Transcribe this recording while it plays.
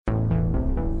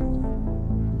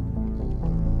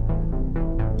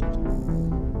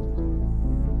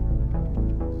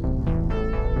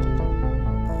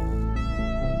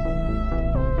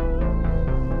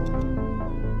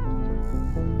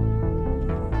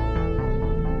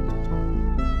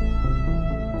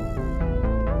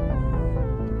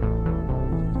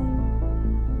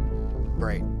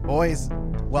boys.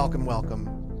 Welcome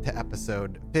to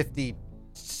episode 50.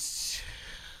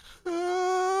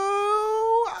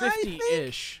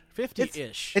 50-ish.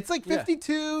 50-ish. It's like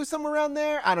 52, somewhere around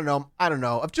there. I don't know.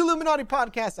 Of Illuminati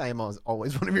Podcast, I am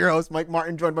always one of your hosts, Mike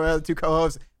Martin, joined by my other two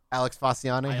co-hosts, Alex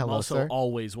Fasciani. I am Hello, also sir.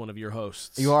 always one of your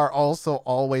hosts. You are also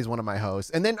always one of my hosts.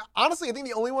 And then, honestly, I think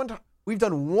the only one, we've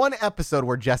done one episode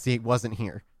where Jesse wasn't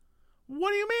here.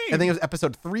 What do you mean? I think it was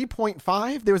episode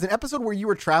 3.5. There was an episode where you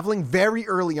were traveling very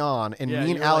early on, and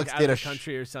me and Alex did a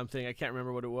country or something. I can't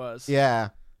remember what it was.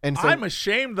 Yeah. And so, I'm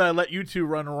ashamed that I let you two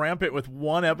run rampant with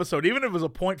one episode, even if it was a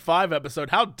 0.5 episode.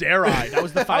 How dare I? That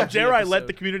was the 5G How dare episode. I let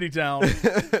the community down?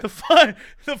 The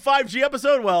 5G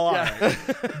episode? Well, all right.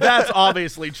 That's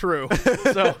obviously true.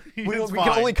 So we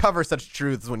can only cover such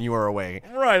truths when you are away.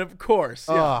 Right, of course.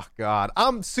 Yeah. Oh, God.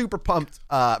 I'm super pumped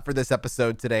for this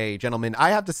episode today, gentlemen. I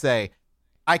have to say,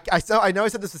 I know I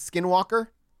said this is Skinwalker.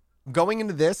 Going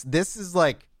into this is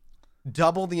like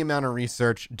double the amount of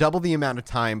research, double the amount of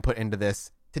time put into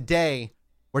this. Today,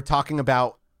 we're talking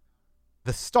about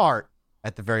the start,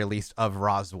 at the very least, of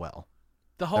Roswell.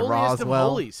 The holiest of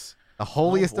holies. The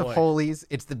holiest of holies.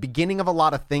 It's the beginning of a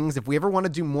lot of things. If we ever want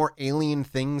to do more alien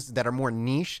things that are more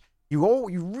niche, you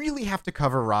really have to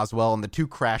cover Roswell and the two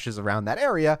crashes around that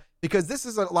area, because this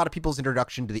is a lot of people's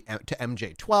introduction to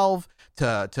MJ-12,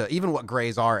 to even what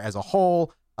grays are as a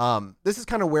whole. This is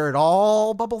kind of where it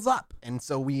all bubbles up. And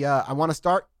so I want to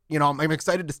start, I'm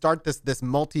excited to start this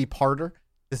multi-parter,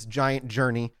 this giant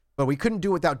journey, but we couldn't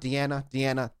do it without Deanna.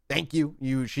 Deanna, thank you.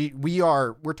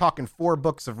 We're talking 4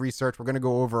 books of research. We're going to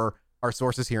go over our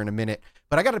sources here in a minute,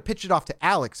 but I got to pitch it off to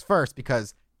Alex first,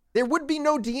 because there would be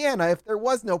no Deanna if there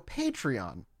was no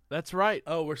Patreon. That's right.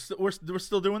 Oh, we're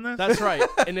still doing this? That's right.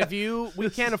 And we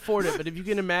can't afford it, but if you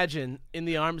can imagine In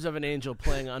the Arms of an Angel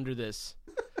playing under this,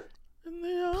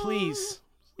 please,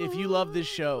 if you love this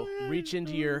show, reach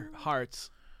into your hearts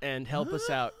and help us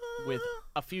out with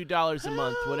a few dollars a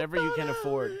month, whatever you can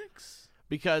afford,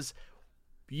 because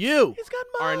you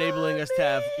are enabling us to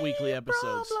have weekly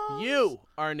episodes. You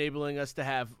are enabling us to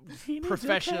have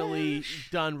professionally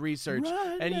done research,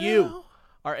 and you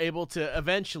are able to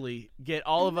eventually get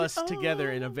all of us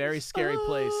together in a very scary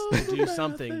place to do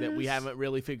something that we haven't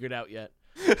really figured out yet.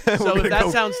 So if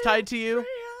that sounds tied to you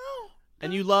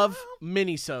and you love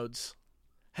minisodes,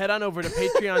 head on over to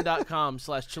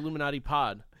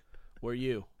patreon.com/Chilluminatipod, where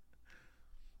you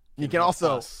can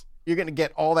also, you're going to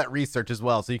get all that research as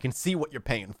well, so you can see what you're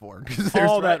paying for.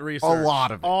 All that research. A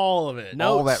lot of it. All of it. Notes.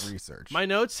 All that research. My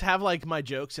notes have like my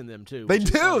jokes in them too. They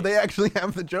do. They actually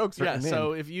have the jokes written in.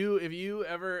 So if you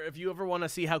ever want to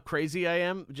see how crazy I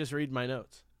am, just read my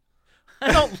notes.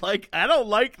 I don't like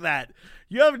that.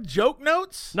 You have joke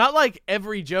notes? Not like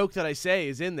every joke that I say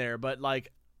is in there, but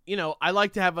like, I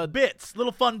like to have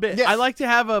little fun bits. Yes. I like to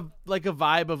have a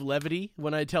vibe of levity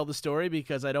when I tell the story,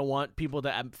 because I don't want people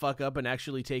to fuck up and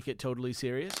actually take it totally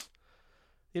serious.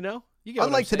 You get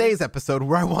Unlike today's episode,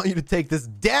 where I want you to take this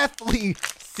deathly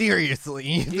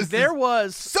seriously. There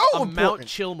was so a important. Mount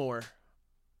Chillmore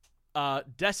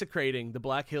desecrating the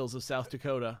Black Hills of South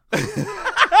Dakota.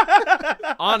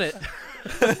 On it,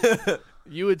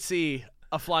 you would see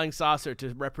a flying saucer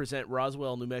to represent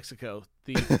Roswell, New Mexico.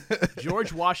 The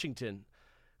George Washington,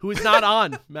 who is not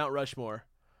on Mount Rushmore.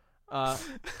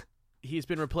 He's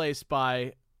been replaced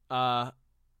by a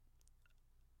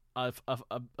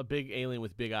big alien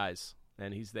with big eyes,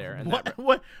 and he's there. And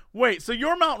what? Wait, so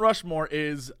your Mount Rushmore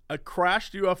is a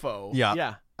crashed UFO?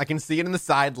 Yeah. I can see it in the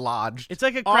side lodged. It's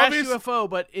like a crashed UFO,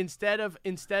 but instead of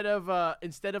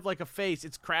like a face,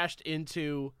 it's crashed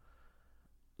into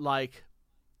like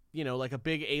a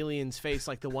big alien's face,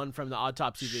 like the one from the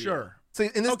autopsy video. Sure. So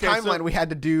in this timeline, we had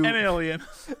to do an alien.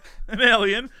 An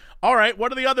alien. All right.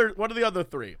 What are the other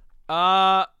 3?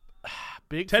 Bigfoot.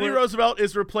 Teddy Roosevelt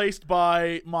is replaced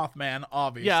by Mothman,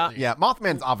 obviously. Yeah.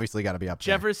 Mothman's obviously got to be up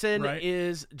there. Jefferson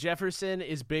is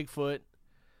Bigfoot.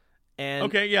 And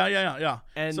okay. Yeah.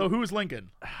 And so who's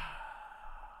Lincoln?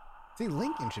 See,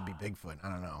 Lincoln should be Bigfoot. I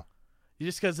don't know.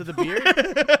 Just because of the beard?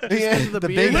 The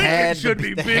big head,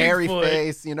 the hairy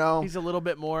face, He's a little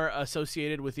bit more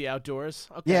associated with the outdoors.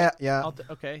 Okay. Yeah.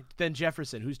 Okay. Then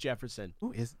Jefferson. Who's Jefferson?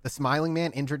 Who is the smiling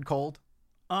man, injured cold?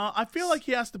 I feel like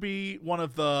he has to be one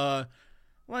of the,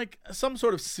 like, some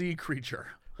sort of sea creature.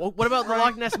 Well, what about the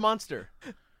Loch Ness Monster?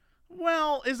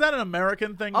 Well, is that an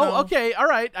American thing? Oh, though? Okay. All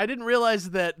right. I didn't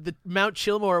realize that the Mount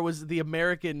Chillmore was the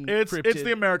American cryptid. It's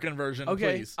the American version,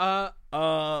 okay. Please.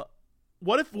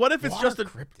 What if it's just a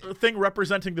thing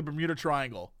representing the Bermuda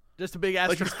Triangle? Just a big ass.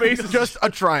 Like his face is just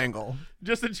a triangle.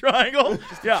 Just a triangle.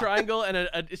 Just a triangle, and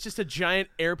it's just a giant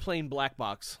airplane black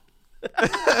box.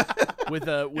 with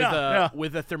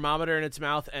a thermometer in its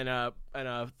mouth and a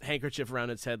handkerchief around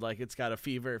its head, like it's got a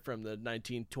fever from the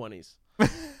 1920s.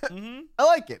 I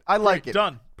like it. I like it.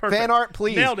 Done. Perfect. Fan art,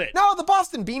 please. Nailed it. No, the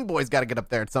Boston Bean Boy's got to get up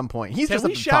there at some point. He's Can just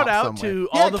we at the shout top out somewhere. to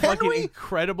Yeah, all the can fucking we?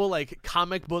 incredible, like,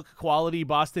 comic book quality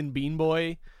Boston Bean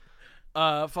Boy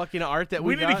fucking art that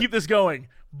We need to keep this going.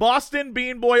 Boston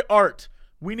Bean Boy art.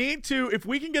 We need to, if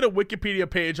we can get a Wikipedia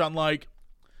page on, like,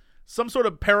 some sort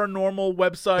of paranormal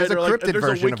website. There's a or like, cryptid there's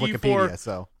version a of wiki Wikipedia,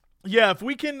 so. Yeah, if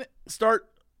we can start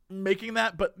making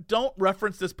that, but don't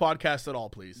reference this podcast at all,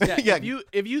 please. Yeah, Yeah.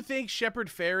 If you think Shepard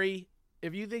Fairey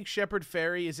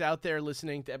is out there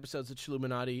listening to episodes of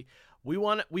Chilluminati, we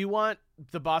want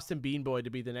the Boston Bean Boy to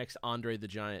be the next Andre the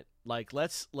Giant. Like,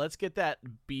 let's get that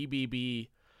BBB,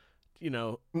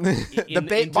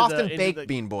 Boston Baked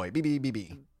Bean Boy.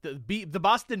 BBBB. The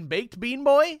Boston Baked Bean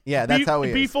Boy. Yeah, that's how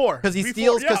he is. B4. Because he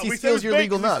steals your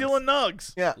legal nugs. He's stealing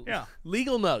nugs. Yeah. Yeah.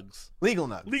 Legal nugs. Legal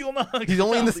nugs. Legal nugs. He's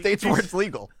only in the states where it's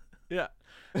legal. Yeah.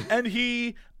 And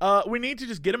we need to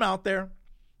just get him out there.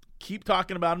 Keep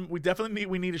talking about him. We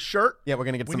need a shirt. Yeah, we're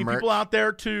going to get We some need merch. people out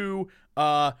there to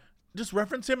just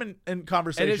reference him in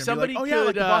conversation. And if somebody like, could,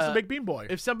 like the Boston Baked Bean Boy.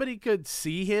 If somebody could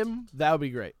see him, that would be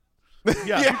great.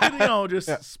 Yeah, you could,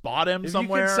 just spot him If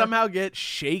somewhere. you could somehow get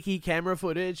shaky camera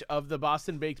footage of the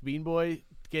Boston Baked Bean Boy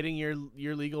getting your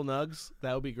legal nugs,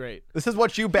 that would be great. This is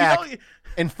what you back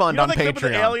and fund on the clip of Patreon.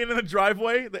 the alien in the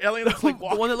driveway? The alien that's like The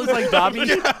one that looks like Dobby?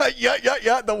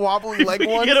 Yeah. The wobbly leg We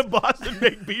one. get a Boston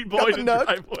Baked Bean Boy in the Nug.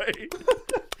 driveway.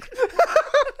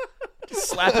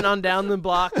 Slapping on down the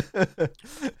block.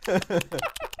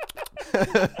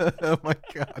 Oh my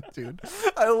god, dude.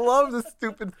 I love this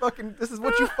stupid fucking. This is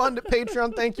what you fund at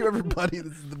Patreon. Thank you, everybody.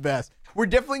 This is the best. We're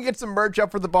definitely gonna get some merch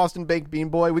up for the Boston Baked Bean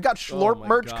Boy. We got Schlorp my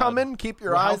merch God. coming. Keep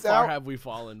your How eyes far out. have we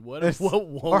fallen? What won't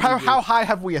Or we do? how high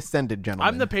have we ascended, gentlemen?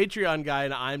 I'm the Patreon guy,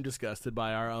 and I'm disgusted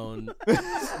by our own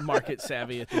market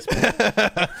savvy at this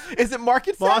point. Is it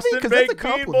market savvy? Boston Because that's a Baked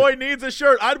Bean compliment. Boy needs a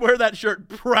shirt. I'd wear that shirt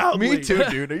proudly. Me too,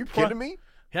 dude. Are you kidding me?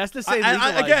 He has to say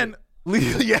Again,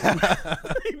 Yeah.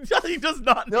 he does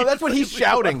not. No, need that's to what say he's legal.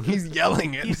 shouting. He's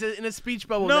yelling it. He's in a speech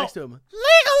bubble No. next to him.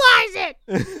 Legalize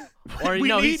it! Or We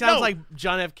no, he need- sounds no. like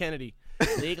John F. Kennedy.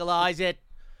 Legalize it.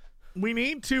 We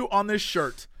need to, on this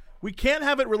shirt, we can't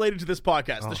have it related to this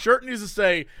podcast. Oh. The shirt needs to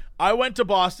say, I went to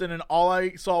Boston and all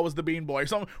I saw was the Bean Boy.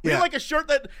 So we Yeah. need like a shirt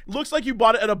that looks like you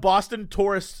bought it at a Boston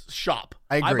tourist shop.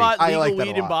 I agree. I bought legal like that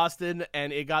weed a in lot. Boston,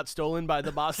 and it got stolen by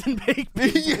the Boston Baked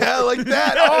Bean. Yeah, like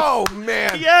that. Yes. Oh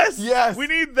man. Yes. Yes. We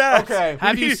need that. Okay.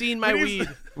 Have We you need- seen my we need- weed?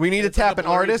 We need to It's like tap a an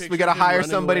blurry artist. We picture got to of him hire running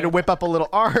somebody away. to whip up a little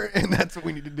art, and that's what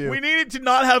we need to do. We need to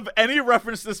not have any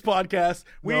reference to this podcast.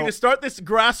 We No. need to start this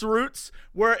grassroots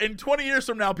where in 20 years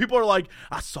from now, people are like,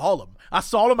 I saw him. I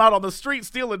saw him out on the street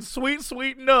stealing sweet,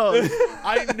 sweet nugs.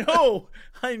 I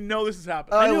know this is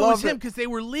happening. I knew it was love him it. because they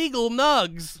were legal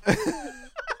nugs.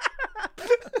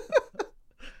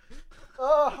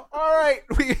 Oh, all right.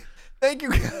 Thank you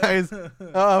guys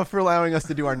for allowing us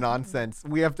to do our nonsense.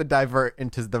 We have to divert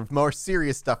into the more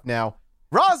serious stuff now.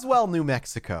 Roswell, New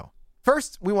Mexico.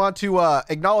 First, we want to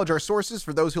acknowledge our sources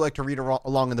for those who like to read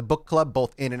along in the book club,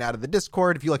 both in and out of the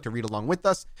Discord. If you like to read along with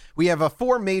us, we have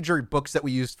 4 major books that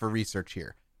we used for research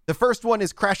here. The first one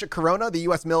is Crash at Corona, the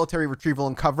U.S. Military Retrieval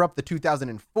and Cover-Up, the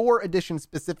 2004 edition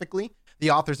specifically. The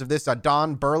authors of this are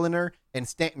Don Berliner and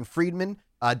Stanton Friedman.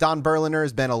 Don Berliner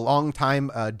has been a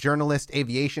long-time journalist,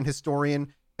 aviation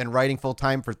historian, been writing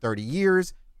full-time for 30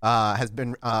 years, has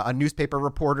been a newspaper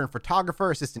reporter and photographer,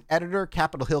 assistant editor,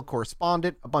 Capitol Hill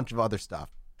correspondent, a bunch of other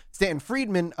stuff. Stanton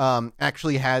Friedman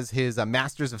actually has his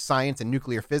Master's of Science in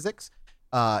Nuclear Physics.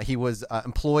 He was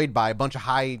employed by a bunch of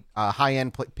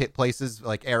high-end places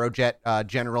like Aerojet,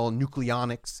 General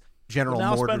Nucleonics, General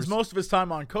Now Motors. spends most of his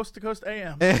time on Coast to Coast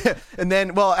AM. and then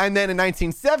in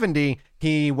 1970,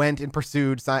 he went and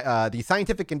pursued the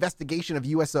scientific investigation of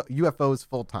UFOs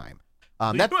full time.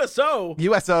 The USO.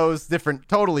 USOs, different,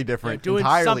 totally different, Doing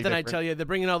entirely something, different. I tell you. They're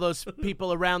bringing all those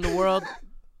people around the world.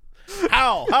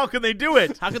 How can they do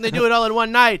it? How can they do it all in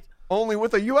one night? Only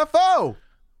with a UFO.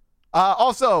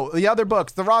 Also, the other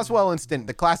books, The Roswell Incident,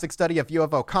 the classic study of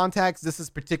UFO contacts. This is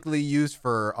particularly used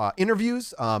for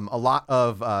interviews. A lot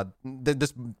of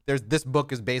this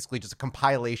book is basically just a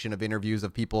compilation of interviews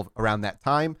of people around that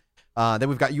time. Then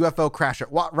we've got UFO Crash at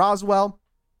Roswell.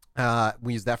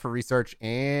 We use that for research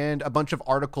and a bunch of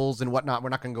articles and whatnot. We're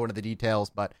not going to go into the details,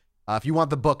 but if you want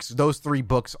the books, those 3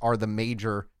 books are the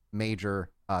major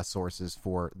sources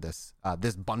for this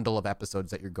bundle of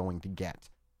episodes that you're going to get.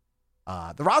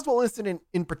 The Roswell incident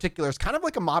in particular is kind of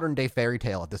like a modern day fairy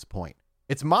tale at this point.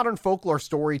 It's a modern folklore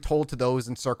story told to those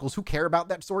in circles who care about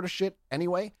that sort of shit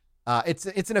anyway. It's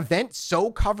an event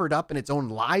so covered up in its own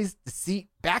lies, deceit,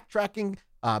 backtracking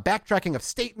of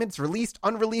statements, released,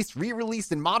 unreleased,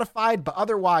 re-released, and modified, but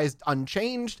otherwise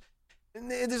unchanged. And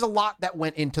there's a lot that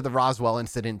went into the Roswell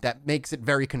incident that makes it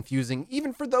very confusing,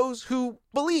 even for those who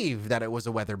believe that it was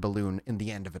a weather balloon in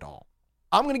the end of it all.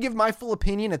 I'm going to give my full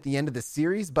opinion at the end of this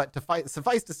series, but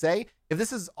suffice to say, if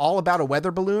this is all about a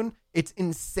weather balloon, it's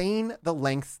insane the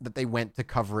lengths that they went to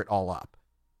cover it all up.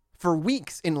 For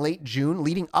weeks in late June,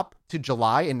 leading up to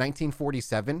July in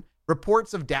 1947,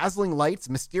 reports of dazzling lights,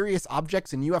 mysterious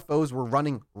objects, and UFOs were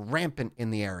running rampant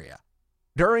in the area.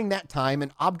 During that time,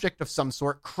 an object of some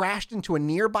sort crashed into a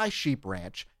nearby sheep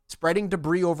ranch, spreading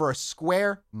debris over a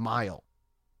square mile.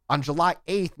 On July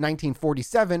 8th,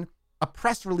 1947, a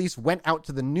press release went out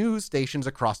to the news stations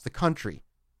across the country.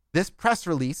 This press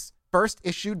release, first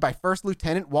issued by First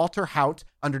Lieutenant Walter Haut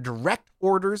under direct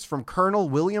orders from Colonel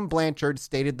William Blanchard,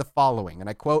 stated the following, and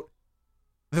I quote,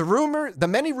 The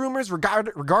many rumors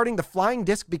regarding the flying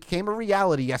disc became a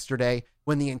reality yesterday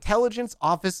when the intelligence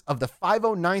office of the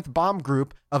 509th Bomb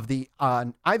Group of the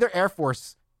either Air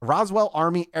Force Roswell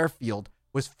Army Airfield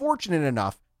was fortunate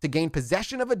enough to gain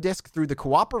possession of a disc through the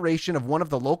cooperation of one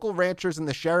of the local ranchers in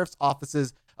the sheriff's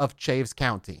offices of Chaves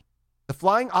County. The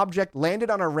flying object landed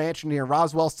on a ranch near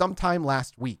Roswell sometime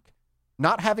last week.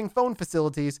 Not having phone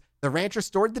facilities, the rancher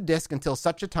stored the disc until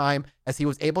such a time as he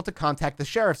was able to contact the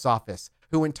sheriff's office,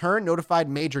 who in turn notified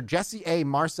Major Jesse A.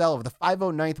 Marcel of the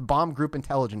 509th Bomb Group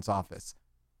Intelligence Office.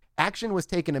 Action was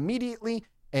taken immediately,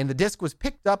 and the disc was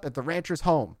picked up at the rancher's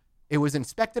home. It was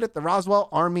inspected at the Roswell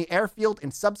Army Airfield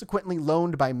and subsequently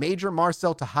loaned by Major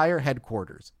Marcel to higher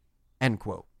headquarters. End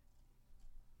quote.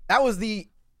 That was the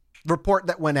report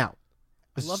that went out.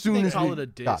 I love that they call it a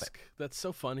disc. That's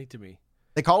so funny to me.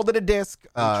 They called it a disc.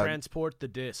 Transport the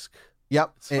disc.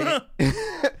 Yep.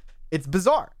 It's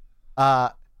bizarre.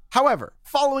 However,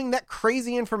 following that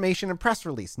crazy information and press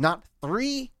release, not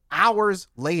 3 hours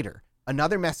later,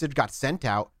 another message got sent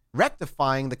out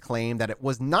rectifying the claim that it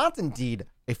was not indeed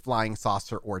a flying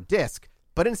saucer or disc,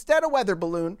 but instead a weather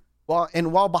balloon.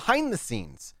 While behind the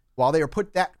scenes, while they were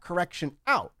put that correction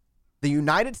out, the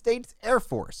United States Air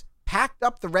Force packed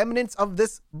up the remnants of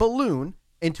this balloon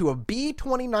into a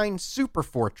B-29 Super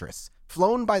Fortress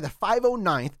flown by the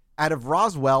 509th out of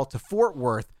Roswell to Fort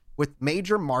Worth with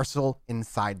Major Marcel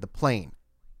inside the plane.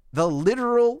 The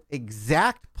literal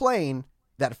exact plane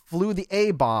that flew the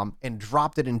A-bomb and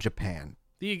dropped it in Japan.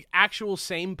 The actual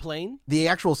same plane? The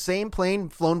actual same plane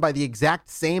flown by the exact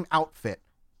same outfit,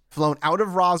 flown out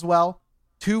of Roswell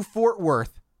to Fort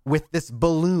Worth with this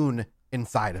balloon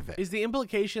inside of it. Is the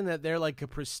implication that they're like a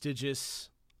prestigious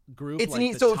group? It's like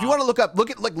neat. So if you want to look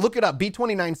it up,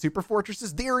 B-29 Super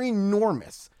Fortresses, they're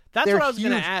enormous. That's what I was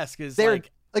going to ask. Is to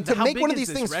how make big one of is these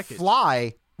this things wreckage?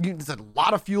 fly, there's a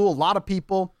lot of fuel, a lot of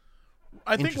people.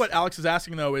 I think what Alex is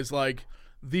asking, though, is like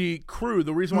the crew.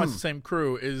 The reason why it's the same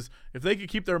crew is if they could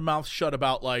keep their mouths shut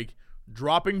about like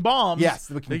dropping bombs, yes,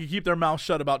 they could keep their mouths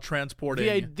shut about transporting.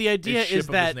 The idea a ship is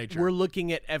of that this nature. we're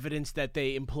looking at evidence that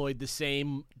they employed the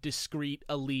same discreet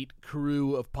elite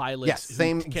crew of pilots. Yes, who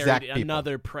same carried exact people.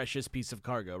 another precious piece of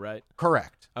cargo, right?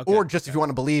 Correct. Okay. Or just if you want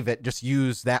to believe it, just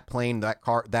use that plane, that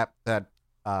car, that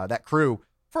crew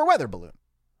for a weather balloon.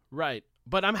 Right.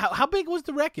 But how big was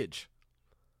the wreckage?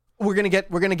 We're gonna get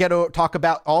to talk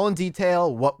about all in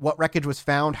detail what wreckage was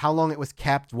found, how long it was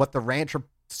kept, what the rancher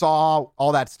saw,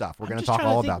 all that stuff. We're gonna talk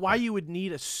all about why that. you would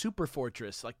need a super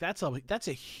fortress. Like that's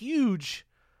a huge.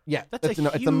 Yeah, that's a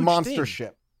it's a monster thing.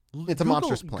 ship. It's a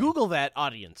monstrous plane. Google that,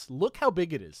 audience. Look how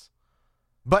big it is.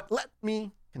 But let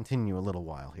me continue a little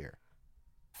while here.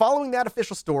 Following that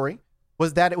official story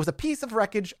was that it was a piece of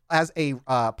wreckage as a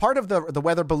part of the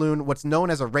weather balloon, what's known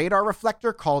as a radar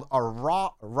reflector called a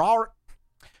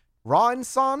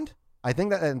Rawensonde. I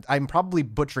think that, and I'm probably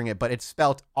butchering it, but it's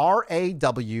spelled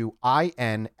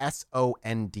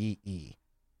Rawinsonde.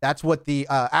 That's what the,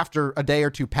 after a day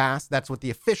or two passed, that's what the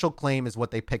official claim is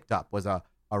what they picked up was a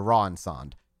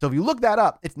Rawensonde. So if you look that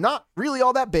up, it's not really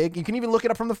all that big. You can even look it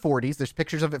up from the 40s. There's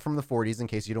pictures of it from the 40s in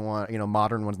case you don't want,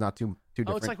 modern one's not too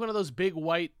different. Oh, it's like one of those big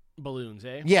white balloons,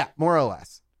 eh? Yeah, more or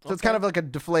less. So it's Okay. kind of like a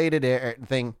deflated air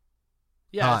thing.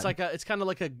 Yeah, it's kind of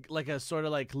like a sort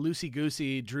of like loosey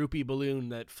goosey droopy balloon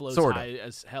that floats Sorta. high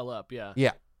as hell up. Yeah.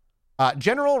 Yeah.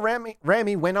 General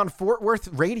Ramey went on the Fort Worth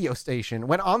radio station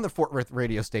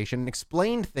and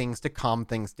explained things to calm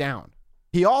things down.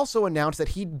 He also announced that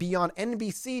he'd be on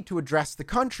NBC to address the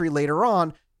country later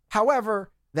on.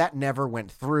 However, that never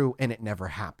went through and it never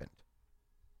happened.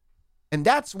 And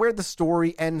that's where the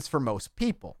story ends for most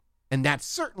people. And that's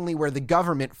certainly where the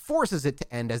government forces it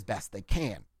to end as best they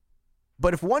can.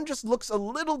 But if one just looks a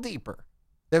little deeper,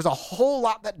 There's a whole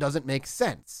lot that doesn't make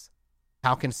sense.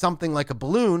 How can something like a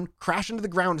balloon crash into the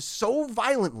ground so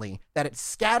violently that it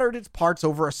scattered its parts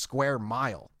over a square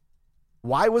mile?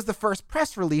 Why was the first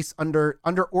press release under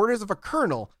orders of a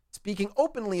colonel speaking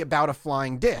openly about a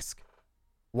flying disc?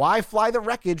 Why fly the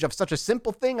wreckage of such a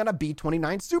simple thing on a B-29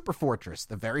 Superfortress,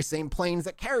 the very same planes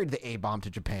that carried the A-bomb to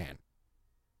Japan?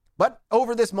 But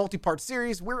over this multi-part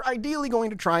series, we're ideally going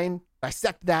to try and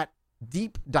dissect that,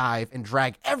 deep dive, and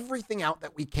drag everything out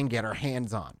that we can get our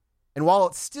hands on. And while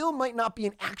it still might not be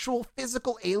an actual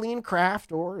physical alien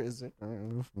craft, or is it?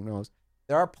 Who knows?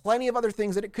 There are plenty of other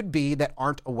things that it could be that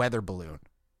aren't a weather balloon.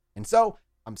 And so,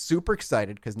 I'm super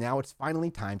excited because now it's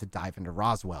finally time to dive into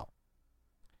Roswell.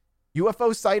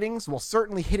 UFO sightings, while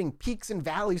certainly hitting peaks and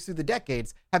valleys through the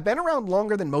decades, have been around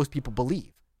longer than most people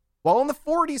believe. While in the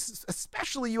 40s,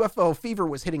 especially UFO fever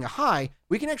was hitting a high,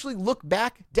 we can actually look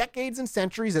back decades and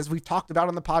centuries, as we've talked about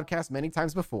on the podcast many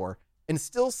times before, and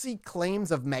still see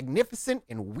claims of magnificent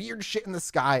and weird shit in the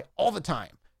sky all the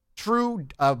time. True,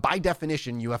 by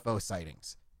definition, UFO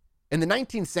sightings. In the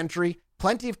 19th century,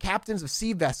 plenty of captains of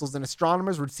sea vessels and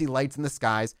astronomers would see lights in the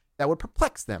skies that would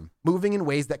perplex them, moving in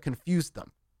ways that confused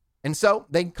them. And so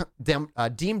they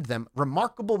deemed them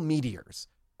remarkable meteors,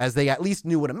 as they at least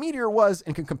knew what a meteor was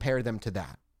and could compare them to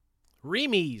that.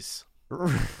 Remies.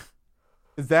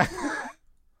 Is that...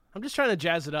 I'm just trying to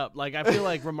jazz it up. Like, I feel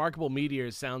like remarkable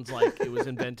meteors sounds like it was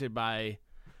invented by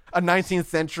a 19th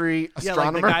century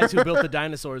astronomer. Yeah, like the guys who built the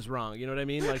dinosaurs wrong. You know what I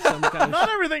mean? Like some kind of Not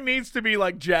everything needs to be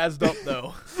like jazzed up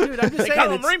though. Dude, I'm just they saying. call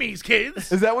them Remy's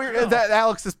kids. Is that what is that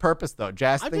Alex's purpose though?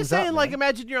 Jazz I'm things just saying, up, like, man.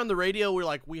 imagine you're on the radio. We're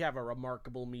like, we have a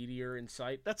remarkable meteor in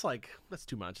sight. That's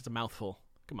too much. It's a mouthful.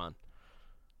 Come on.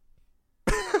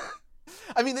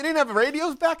 I mean, they didn't have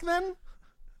radios back then.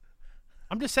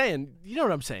 I'm just saying. You know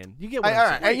what I'm saying. You get what All I'm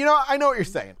right, saying. you know, I know what you're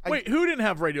saying. Wait, who didn't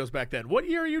have radios back then? What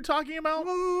year are you talking about?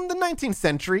 The 19th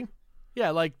century. Yeah,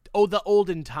 like the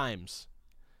olden times.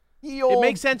 The It old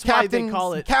makes sense why they captains-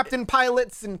 call it. captain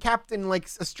pilots and captain like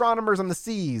astronomers on the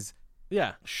seas.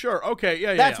 Yeah. Sure. Okay.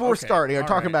 Yeah. That's yeah, where we're okay. starting. We're All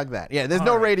talking right. about that. Yeah, there's All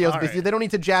no right, radios. all Because right. they don't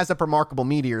need to jazz up remarkable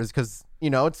meteors because, you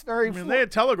know, it's very I mean, they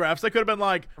had telegraphs. They could have been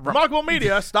like, remarkable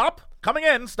media, stop, coming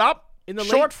in, stop. In the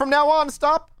short from now on.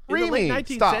 Stop. In the late Remy,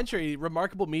 19th stop. century,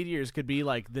 remarkable meteors could be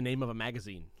like the name of a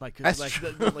magazine. That's like true.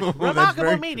 like That's remarkable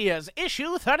very meteors,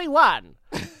 issue 31.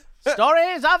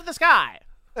 Stories of the sky.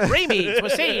 Remies were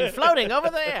seen floating over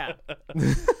there.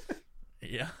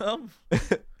 Yeah.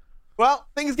 Well,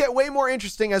 things get way more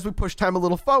interesting as we push time a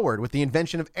little forward. With the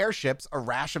invention of airships, a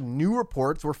rash of new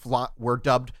reports were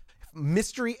dubbed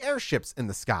mystery airships in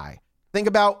the sky. Think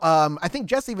about, I think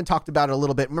Jess even talked about it a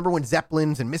little bit. Remember when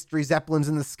Zeppelins and mystery Zeppelins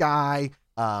in the sky,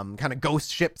 kind of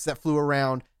ghost ships that flew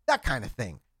around, that kind of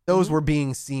thing. Those were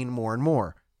being seen more and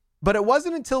more. But it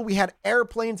wasn't until we had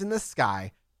airplanes in the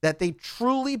sky that they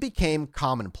truly became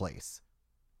commonplace.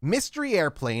 Mystery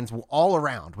airplanes were all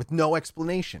around with no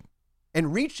explanation.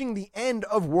 And reaching the end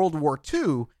of World War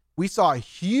II, we saw a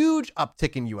huge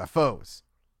uptick in UFOs.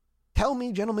 Tell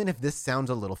me, gentlemen, if this sounds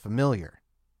a little familiar.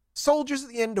 Soldiers at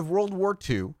the end of World War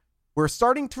II were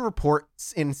starting to report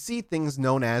and see things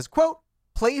known as, quote,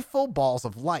 playful balls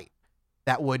of light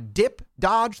that would dip,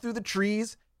 dodge through the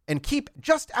trees, and keep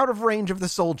just out of range of the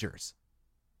soldiers.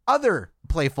 Other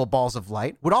playful balls of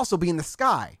light would also be in the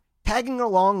sky, tagging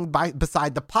along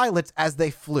beside the pilots as they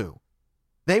flew.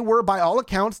 They were, by all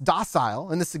accounts,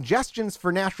 docile, and the suggestions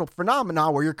for natural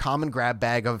phenomena were your common grab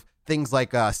bag of things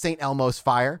like St. Elmo's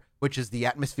fire, which is the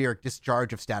atmospheric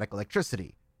discharge of static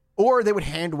electricity. Or they would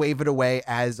hand wave it away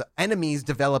as enemies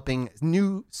developing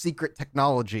new secret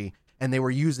technology, and they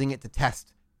were using it to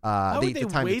test. How would they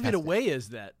wave it away as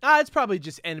that? It's probably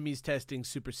just enemies testing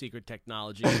super secret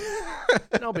technology.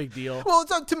 No big deal. Well,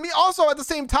 so to me, also at the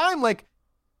same time, like,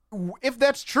 if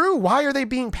that's true, why are they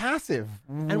being passive?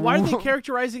 And why are they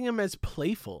characterizing them as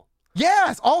playful?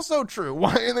 Yes, also true.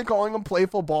 Why are they calling them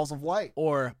playful balls of light?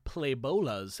 Or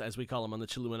playbolas, as we call them on the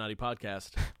Chilluminati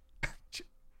podcast.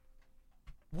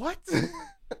 What?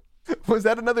 Was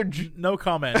that another? No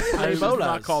comment. I would Playbolas.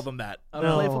 not call them that. A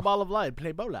No. playful ball of light,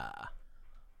 playbola.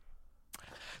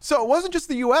 So it wasn't just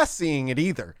the U.S. seeing it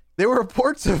either. There were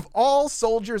reports of all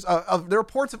soldiers, there were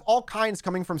reports of all kinds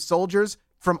coming from soldiers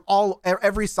from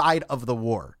every side of the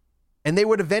war. And they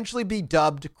would eventually be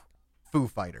dubbed Foo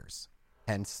Fighters,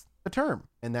 hence the term.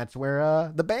 And that's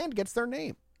where the band gets their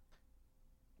name.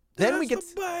 Then we get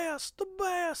the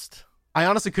best. I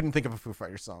honestly couldn't think of a Foo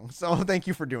Fighters song. So thank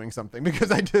you for doing something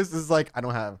because I just is like, I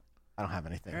don't have I don't have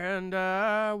anything. And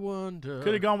I wonder.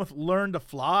 Could have gone with learn to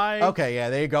fly. Okay, yeah,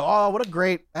 there you go. Oh,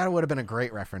 that would have been a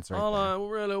great reference right All there. I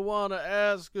really want to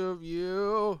ask of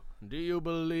you, do you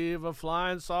believe a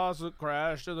flying saucer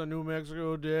crashed in the New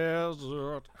Mexico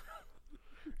desert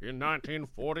in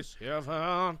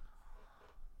 1947?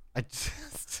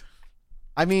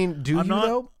 I mean, do I'm you not-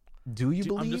 though? Do you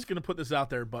believe? I'm just going to put this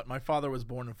out there, but my father was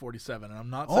born in 47, and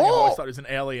I'm not saying I always thought he was an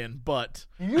alien, but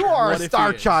You are What a if star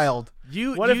he is? child.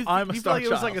 What if I'm a you star feel like it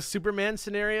was like child? a Superman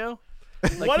scenario?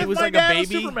 Like what he if was my like dad a was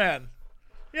baby? Superman?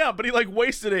 Yeah, but he like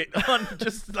wasted it on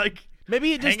just like Maybe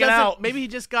he just hanging doesn't. out. Maybe he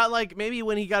just got like. Maybe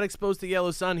when he got exposed to yellow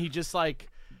sun, he just like.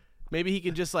 Maybe he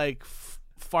can just like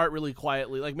fart really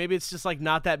quietly. Like maybe it's just like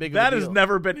not that big of that a has deal.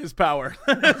 never been his power.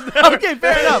 Okay,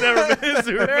 fair enough. Never been his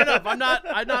Fair superpower. enough. I'm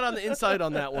not on the inside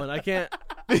on that one. I can't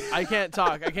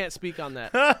talk. I can't speak on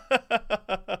that.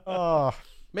 Oh,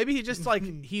 Maybe he just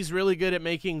like he's really good at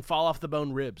making fall off the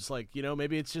bone ribs. Like, you know,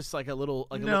 maybe it's just like a little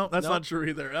No, that's not true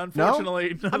either.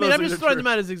 Unfortunately, none I of mean, those I'm things just are throwing true. them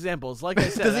out as examples. Like I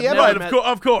said, Does he I've have- never Right, met-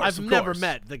 of course. I've of never course.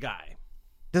 met the guy.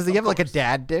 does he have like a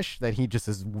dad dish that he just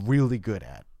is really good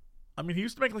at? I mean, he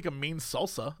used to make like a mean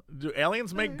salsa. Do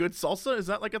aliens make good salsa? Is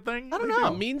that like a thing? I don't Like, know.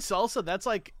 A mean salsa,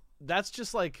 that's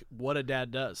just like what a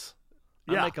dad does.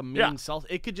 I Yeah, make a mean yeah. salsa.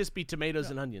 It could just be tomatoes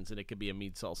and onions, and it could be a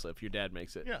mean salsa if your dad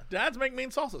makes it. Yeah, dads make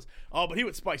mean salsas. Oh, but he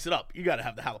would spice it up. You got to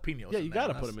have the jalapenos. Yeah, in you there. got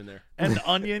to put them in there. And the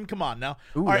onion. Come on now.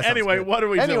 Ooh, All that right. sounds Anyway, good. what are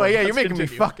we doing? Anyway, yeah, you're Let's making me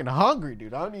continue. fucking hungry,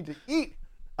 dude. I need to eat.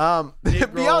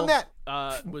 Dave Beyond Grohl,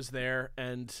 that, was there,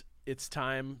 and it's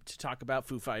time to talk about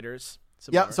Foo Fighters.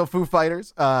 some yeah. more. So Foo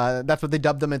Fighters, that's what they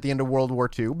dubbed them at the end of World War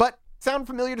II. But sound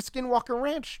familiar to Skinwalker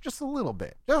Ranch? Just a little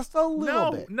bit. Just a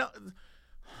little bit. No.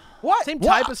 What? Same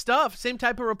What? type of stuff, same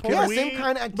type of report. Yeah, We- same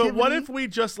kind of But what activity. if we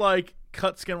just like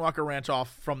cut Skinwalker Ranch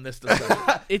off from this discussion?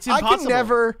 It's I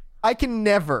impossible. can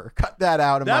never cut that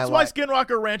out of my That's why life.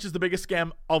 Skinwalker Ranch is the biggest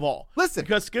scam of all. Listen.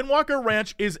 Because Skinwalker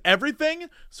Ranch is everything.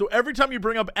 So every time you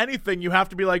bring up anything, you have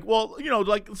to be like, well, you know,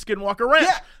 like Skinwalker Ranch.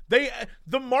 Yeah.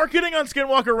 The marketing on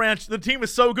Skinwalker Ranch, the team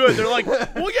is so good. They're like,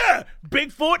 well, yeah,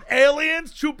 Bigfoot,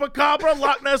 aliens, Chupacabra,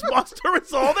 Loch Ness Monster,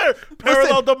 it's all there.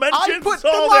 Parallel dimensions, I put it's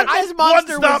all the there. Loch Ness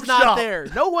Monster One-stop was not shop. there.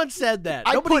 No one said that.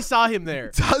 I Nobody put- saw him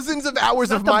there. Dozens of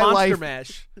hours Not of the my Monster life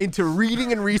Mash. into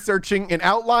reading and researching and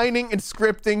outlining and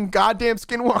scripting goddamn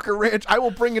Skinwalker Ranch. I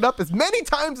will bring it up as many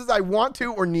times as I want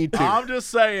to or need to. I'm just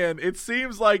saying, it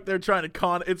seems like they're trying to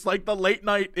con. It's like the late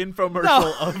night infomercial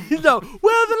No, of no.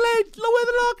 Where the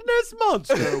Loch Ness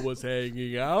Monster was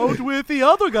hanging out with the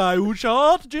other guy who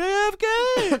shot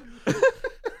JFK.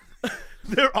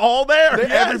 they're all there.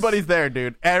 Yes. Everybody's there,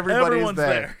 dude. Everybody's Everyone's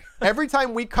there. Every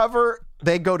time we cover,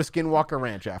 they go to Skinwalker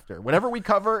Ranch after. Whatever we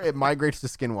cover, it migrates to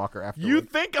Skinwalker after. You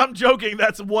think I'm joking?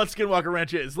 That's what Skinwalker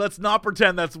Ranch is. Let's not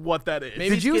pretend that's what that is.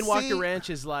 Maybe Did you Skinwalker see- Ranch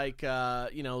is like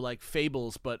like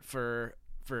Fables, but for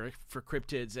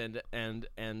cryptids and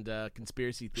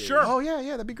conspiracy theories. Sure. Oh yeah,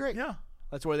 that'd be great. Yeah.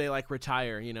 That's where they like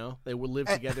retire. You know, they will live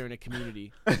together in a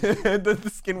community the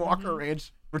Skinwalker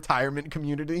Ranch retirement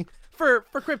community for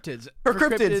cryptids. for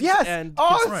cryptids. Yes. And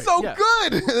Oh, Right. it's so yeah.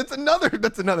 good.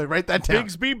 That's another. Write that down.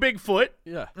 Bigsby Bigfoot,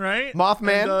 yeah. right? Mothman,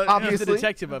 And, He's the obviously.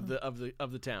 detective of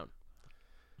the town.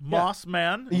 Moss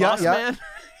Man. Yeah, Moss yeah. Man.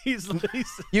 he's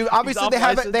You obviously off they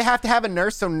license. have to have a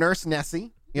nurse. So Nurse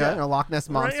Nessie, Yeah. Loch Ness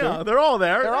Right, monster. yeah, they're all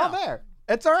there. They're yeah. all there.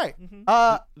 It's all right. The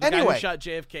guy Anyway, who shot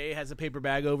JFK has a paper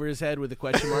bag over his head with a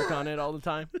question mark on it all the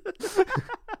time.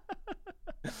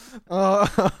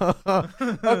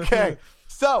 okay.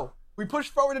 So we push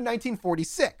forward to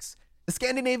 1946. The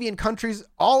Scandinavian countries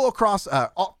all across.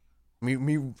 Let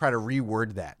me try to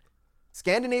reword that.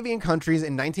 Scandinavian countries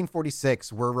in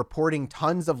 1946 were reporting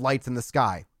tons of lights in the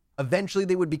sky. Eventually,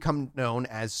 they would become known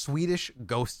as Swedish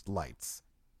ghost lights.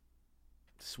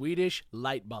 Swedish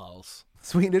light balls.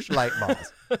 Swedish light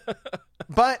balls.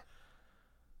 But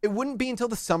it wouldn't be until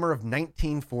the summer of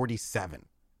 1947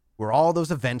 where all those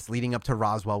events leading up to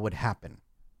Roswell would happen.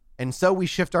 And so we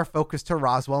shift our focus to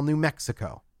Roswell, New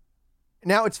Mexico.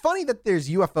 Now, it's funny that there's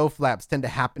UFO flaps tend to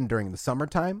happen during the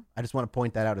summertime. I just want to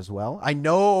point that out as well. I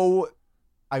know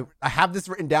I have this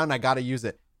written down and I got to use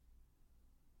it.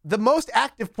 The most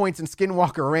active points in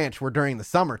Skinwalker Ranch were during the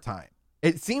summertime.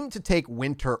 It seemed to take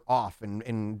winter off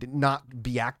and not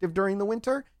be active during the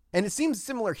winter. And it seems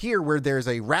similar here where there's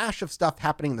a rash of stuff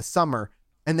happening in the summer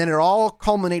and then it all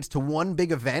culminates to one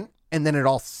big event and then it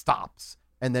all stops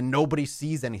and then nobody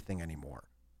sees anything anymore.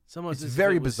 It's It's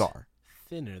very bizarre.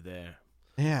 Thinner there.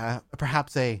 Yeah,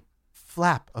 perhaps a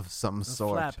flap of some A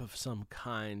sort. flap of some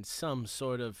kind. Some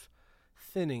sort of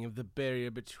thinning of the barrier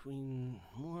between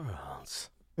worlds.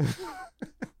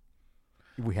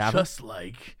 We have Just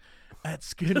like at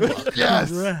Skinwalker.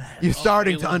 Yes. Right. You're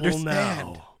starting to Available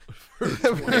understand. now for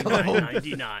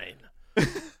 $29.99.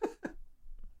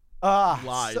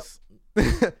 Lies.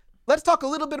 Let's talk a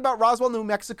little bit about Roswell, New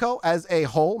Mexico as a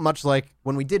whole. Much like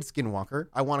when we did Skinwalker,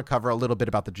 I want to cover a little bit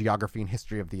about the geography and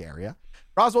history of the area.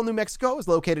 Roswell, New Mexico is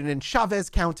located in Chavez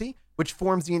County, which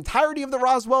forms the entirety of the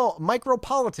Roswell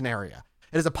micropolitan area.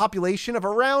 It has a population of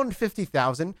around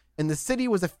 50,000, and the city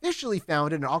was officially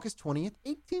founded on August 20th,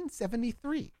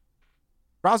 1873.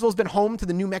 Roswell's been home to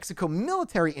the New Mexico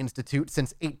Military Institute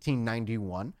since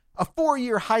 1891, a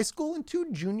 4-year high school and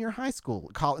 2 junior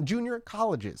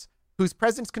colleges, whose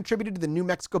presence contributed to the New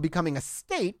Mexico becoming a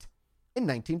state in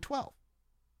 1912.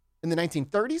 In the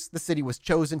 1930s, the city was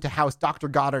chosen to house Dr.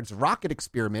 Goddard's rocket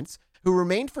experiments, who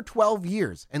remained for 12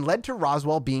 years and led to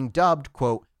Roswell being dubbed,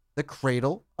 quote, the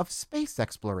cradle of space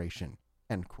exploration,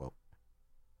 end quote.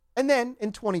 And then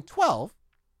in 2012,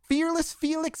 fearless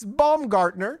Felix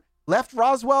Baumgartner left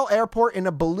Roswell Airport in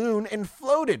a balloon and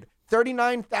floated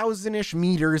 39,000-ish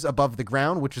meters above the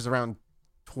ground, which is around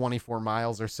 24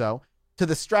 miles or so, to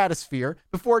the stratosphere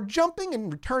before jumping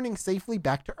and returning safely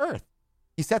back to Earth.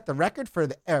 He set the record for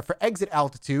exit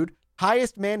altitude,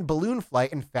 highest manned balloon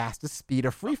flight, and fastest speed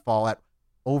of free fall at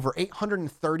over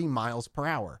 830 miles per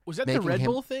hour. Was that the Red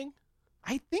Bull thing?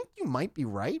 I think you might be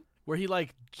right. Where he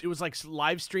it was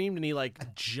live streamed and he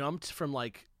jumped from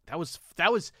that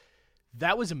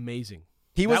was amazing.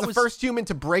 He was the first human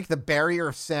to break the barrier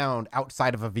of sound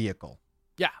outside of a vehicle.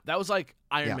 Yeah, that was like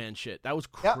Iron Man shit. That was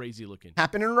crazy looking.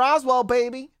 Happened in Roswell,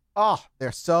 baby. Oh,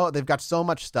 they've got so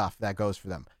much stuff that goes for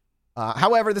them.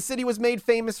 However, the city was made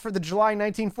famous for the July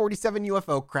 1947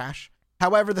 UFO crash.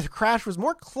 However, the crash was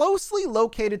more closely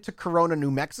located to Corona,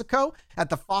 New Mexico, at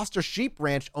the Foster Sheep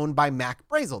Ranch owned by Mac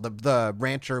Brazel, the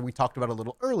rancher we talked about a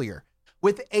little earlier,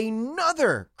 with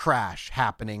another crash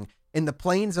happening in the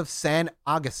plains of San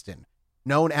Agustin,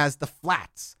 known as the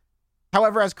Flats.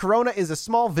 However, as Corona is a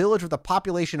small village with a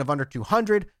population of under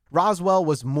 200, Roswell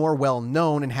was more well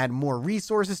known and had more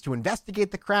resources to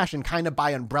investigate the crash, and kind of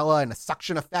by umbrella and a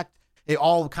suction effect, it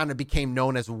all kind of became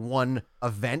known as one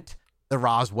event, the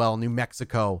Roswell, New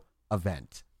Mexico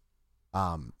event.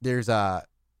 There's a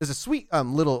sweet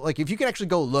little, if you can actually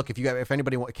go look, if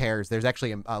anybody cares, there's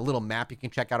actually a little map you can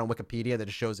check out on Wikipedia that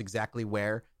just shows exactly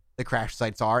where the crash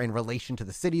sites are in relation to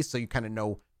the cities, so you kind of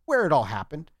know where it all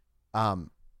happened.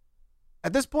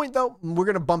 At this point, though, we're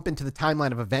going to bump into the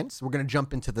timeline of events. We're going to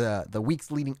jump into the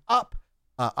weeks leading up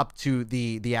to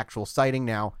the actual sighting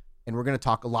now, and we're going to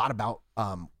talk a lot about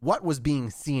what was being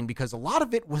seen, because a lot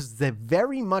of it was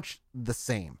very much the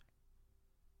same.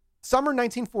 Summer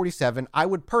 1947, I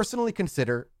would personally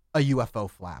consider a UFO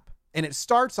flap, and it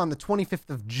starts on the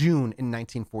 25th of June in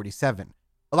 1947.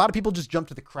 A lot of people just jump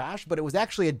to the crash, but it was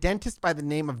actually a dentist by the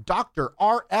name of Dr.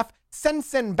 R.F.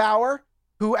 Sensenbauer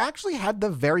who actually had the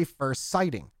very first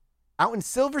sighting. Out in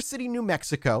Silver City, New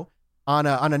Mexico, on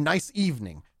a nice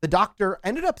evening, the doctor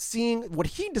ended up seeing what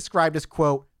he described as,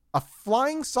 quote, a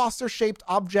flying saucer-shaped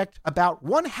object about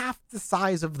 1/2 the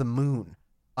size of the moon,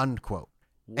 unquote.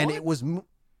 What? And it was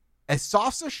a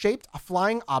saucer-shaped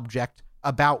flying object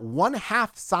about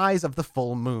 1/2 size of the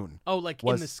full moon. Oh,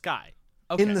 in the sky.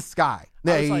 Okay. In the sky.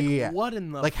 I was like, what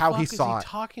in the how he fuck saw is it.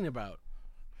 he talking about?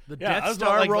 The Yeah, Death I was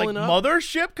Star rolling up?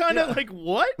 mothership kind of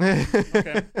what?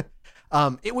 Okay.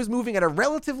 It was moving at a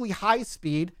relatively high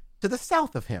speed to the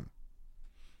south of him.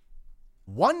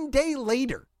 One day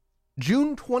later,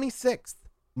 June 26th,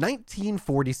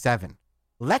 1947,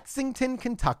 Lexington,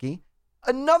 Kentucky,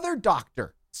 another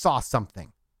doctor saw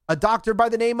something. A doctor by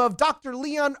the name of Dr.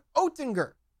 Leon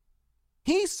Oettinger.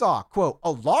 He saw, quote,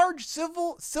 a large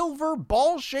silver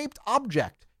ball-shaped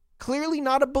object, clearly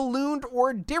not a balloon or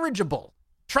a dirigible,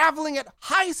 traveling at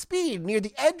high speed near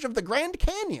the edge of the Grand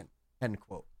Canyon, end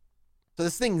quote. So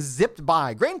this thing zipped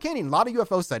by. Grand Canyon, a lot of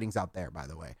UFO sightings out there, by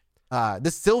the way.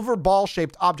 This silver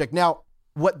ball-shaped object. Now,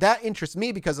 what that interests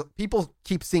me, because people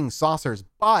keep seeing saucers,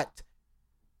 but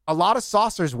a lot of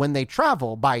saucers, when they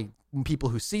travel, by people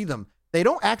who see them, they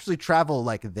don't actually travel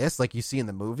like this, like you see in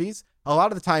the movies. A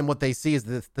lot of the time, what they see is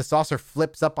the saucer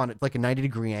flips up on it like a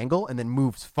 90-degree angle and then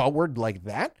moves forward like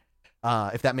that,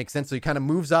 if that makes sense. So it kind of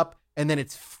moves up, and then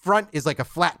its front is like a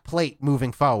flat plate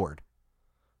moving forward.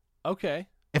 Okay.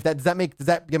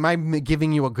 Am I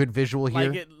giving you a good visual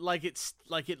here? Like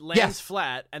it lands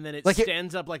flat, and then it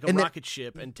stands up like a rocket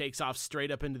ship and takes off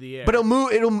straight up into the air. But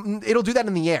it'll do that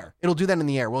in the air.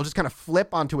 We'll just kind of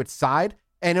flip onto its side,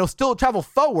 and it'll still travel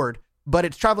forward, but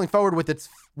it's traveling forward with its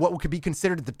what could be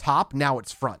considered the top. Now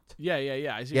it's front. Yeah.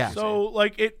 I see. Yeah. So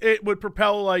it would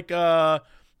propel like a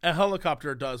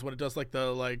helicopter does when it does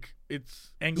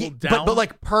it's angled Yeah, down. but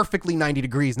like perfectly 90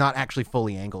 degrees, not actually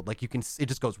fully angled. Like you can, it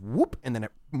just goes whoop and then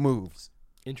it moves.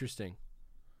 Interesting.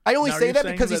 I only Now, are say you that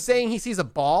saying because he's that- saying he sees a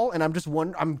ball, and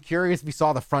I'm curious if he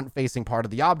saw the front-facing part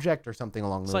of the object or something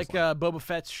along It's those like lines. Boba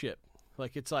Fett's ship.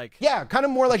 Like it's like Yeah, kind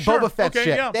of more like Sure. Boba Fett Okay,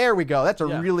 shit. yeah. There we go. That's a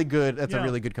Yeah. really good. That's a Yeah.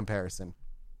 really good comparison.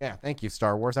 Yeah, thank you,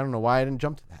 Star Wars. I don't know why I didn't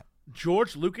jump to that.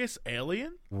 George Lucas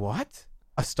alien? What?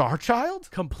 A Star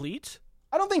Child? complete.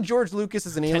 I don't think George Lucas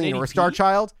is an alien or a 1080p? Star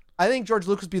Child. I think George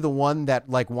Lucas be the one that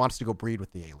like wants to go breed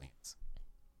with the aliens.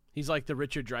 He's like the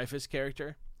Richard Dreyfuss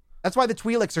character. That's why the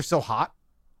Twi'leks are so hot.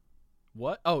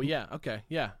 What? Oh yeah. Okay.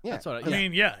 Yeah. Yeah. That's what. I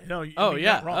mean, yeah. You know, Oh you're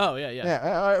yeah. not wrong. Oh yeah.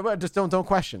 Yeah. Yeah, just don't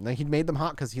question. Like he made them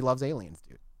hot because he loves aliens,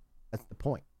 dude. That's the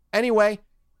point. Anyway,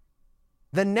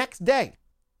 the next day,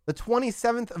 the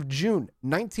 27th of June,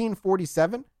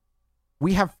 1947,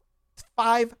 we have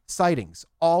 5 sightings,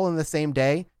 all in the same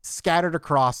day, scattered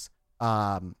across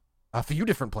a few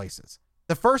different places.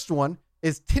 The first one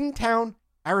is Tin Town,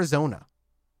 Arizona.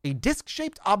 A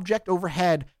disc-shaped object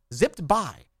overhead zipped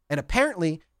by and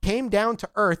apparently came down to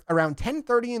Earth around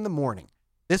 10:30 in the morning.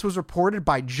 This was reported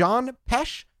by John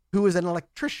Pesh, who is an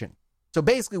electrician. So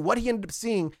basically what he ended up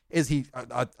seeing is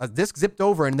a disc zipped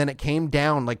over and then it came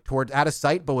down like towards out of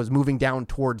sight, but was moving down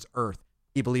towards Earth.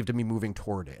 He believed to be moving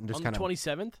toward it and just On kind the of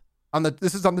 27th.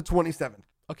 this is on the 27th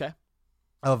Okay.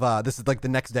 of this is like the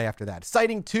next day after that.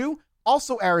 Sighting 2,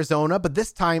 also Arizona, but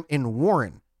this time in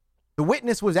Warren. The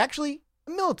witness was actually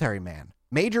a military man,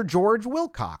 Major George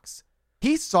Wilcox.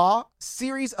 He saw a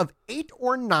series of 8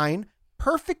 or 9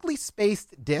 perfectly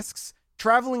spaced discs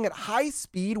traveling at high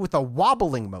speed with a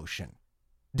wobbling motion.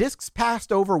 Discs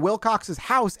passed over Wilcox's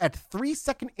house at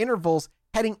 3-second intervals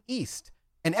heading east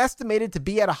and estimated to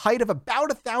be at a height of about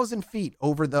 1,000 feet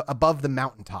above the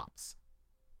mountaintops.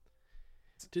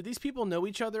 Did these people know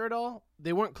each other at all?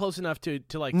 They weren't close enough to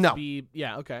like No. be.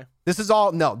 Yeah. Okay. This is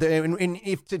all, no.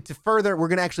 If to further, we're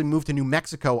going to actually move to New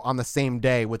Mexico on the same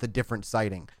day with a different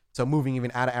sighting. So moving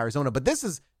even out of Arizona. But this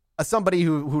is somebody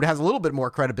who has a little bit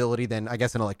more credibility than, I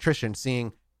guess, an electrician,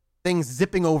 seeing things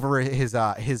zipping over his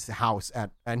house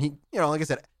and he, like I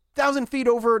said, 1,000 feet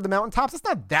over the mountaintops. It's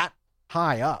not that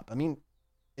high up. I mean,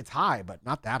 it's high, but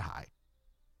not that high.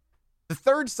 The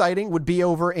third sighting would be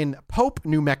over in Pope,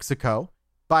 New Mexico,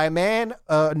 by a man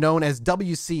known as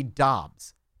W.C.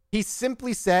 Dobbs. He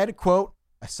simply said, quote,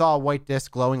 "I saw a white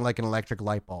disc glowing like an electric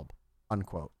light bulb,"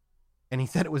 unquote. And he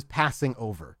said it was passing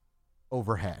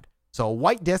overhead. So a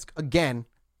white disc, again,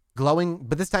 glowing,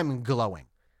 but this time glowing.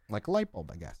 Like a light bulb,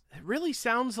 I guess. It really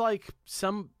sounds like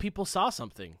some people saw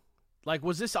something. Like,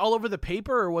 was this all over the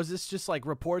paper, or was this just like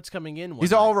reports coming in?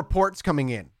 These are all reports coming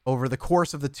in over the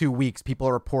course of the 2 weeks. People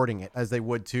are reporting it as they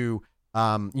would to,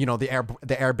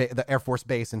 the Air Force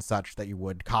base and such that you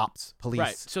would cops, police.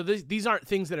 Right. So these aren't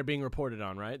things that are being reported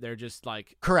on, right? They're just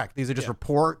like Correct. These are just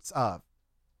reports of.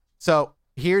 So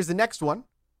here's the next one.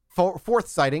 Fourth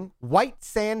sighting, White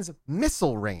Sands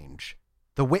Missile Range.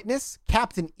 The witness,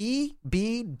 Captain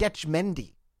E.B.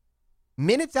 Detchmendy.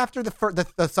 Minutes after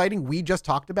the sighting we just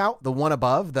talked about, the one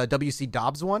above, the W.C.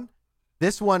 Dobbs one,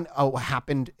 this one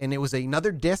happened, and it was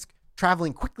another disc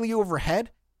traveling quickly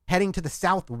overhead, heading to the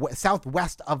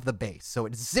southwest of the base. So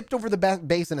it zipped over the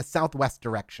base in a southwest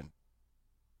direction.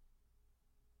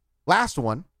 Last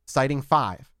one, sighting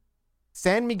 5.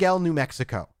 San Miguel, New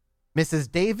Mexico.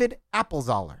 Mrs. David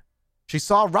Applezoller. She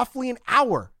saw roughly an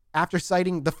hour after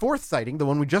sighting the fourth sighting, the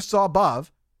one we just saw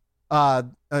above. No,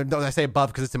 I say above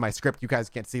because it's in my script. You guys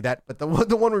can't see that. But the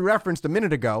one we referenced a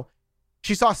minute ago,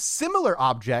 she saw a similar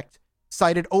object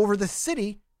sighted over the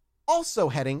city, also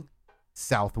heading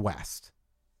southwest.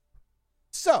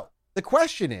 So the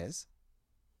question is,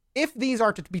 if these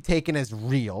are to be taken as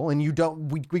real, and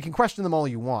we can question them all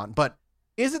you want, but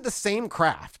is it the same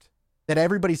craft that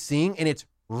everybody's seeing and it's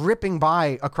ripping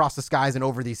by across the skies and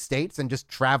over these states and just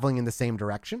traveling in the same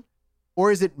direction?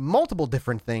 Or is it multiple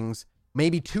different things,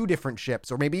 maybe 2 different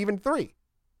ships, or maybe even 3?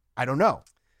 I don't know.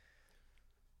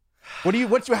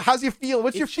 How's your feel?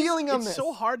 What's your feeling on this? It's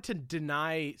so hard to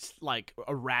deny like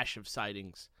a rash of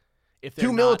sightings. If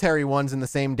 2 military ones in the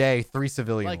same day, 3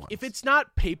 civilian like, ones. if it's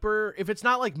not paper, if it's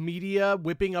not like media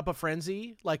whipping up a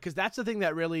frenzy, like, because that's the thing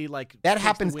that really like that takes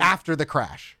happens the wind. after the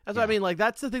crash. That's what I mean. Like,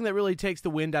 that's the thing that really takes the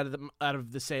wind out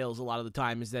of the sails a lot of the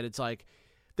time, is that it's like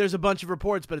there's a bunch of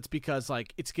reports, but it's because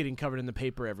like it's getting covered in the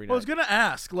paper every night. I was gonna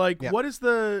ask, like, what is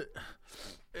the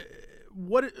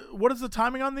what is the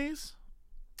timing on these?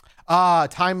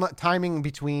 Timing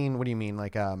between, what do you mean?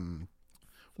 Like,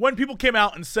 when people came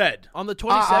out and said On the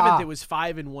 27th, it was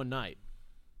 5 in one night.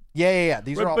 yeah.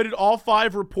 These are all. but did all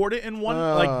 5 report it in one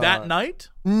like that night?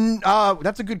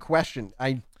 That's a good question.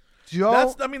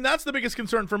 don't. That's the biggest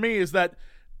concern for me is that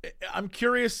I'm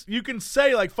curious. You can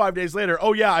say like 5 days later,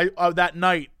 oh yeah, that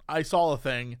night I saw a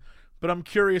thing, but I'm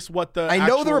curious what the I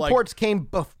know the reports came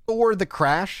before the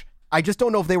crash. I just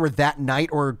don't know if they were that night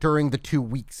or during the 2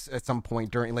 weeks at some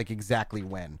point during like exactly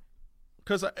when.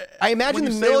 Because I imagine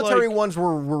the military ones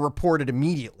were reported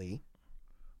immediately.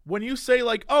 When you say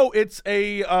like, oh, it's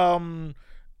a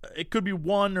it could be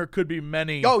one or it could be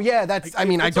many. Oh yeah, that's. I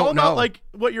mean, I don't know. About, like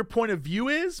what your point of view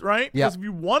is, right? Yeah. Because if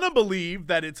you want to believe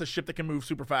that it's a ship that can move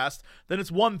super fast, then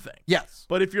it's one thing. Yes.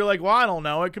 But if you're like, well, I don't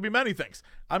know, it could be many things.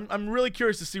 I'm really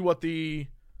curious to see what the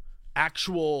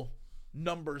actual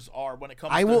numbers are when it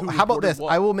comes. I will. To who how about reported this?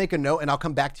 what. I will make a note and I'll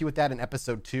come back to you with that in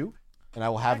episode 2. And I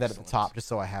will have that at the Excellent. top just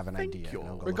so I have an idea. you. And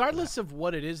I'll go look for Regardless that. of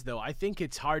what it is, though, I think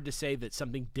it's hard to say that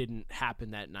something didn't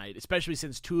happen that night, especially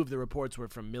since 2 of the reports were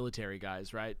from military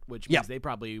guys, right? Which means they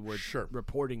probably were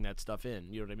reporting that stuff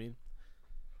in. You know what I mean?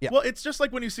 Yeah. Well, it's just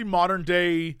like when you see modern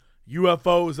day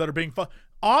UFOs that are being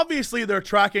obviously they're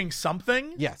tracking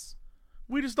something. Yes.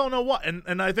 We just don't know what.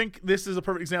 And I think this is a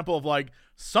perfect example of like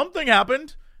something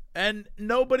happened and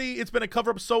it's been a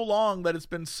cover up so long that it's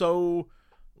been so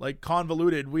like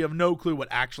convoluted. We have no clue what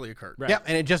actually occurred. Right. Yeah,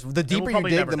 and it just the deeper you probably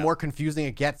dig, never the know. more confusing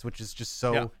it gets, which is just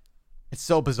so it's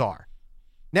so bizarre.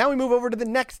 Now we move over to the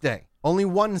next day. Only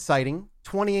one sighting,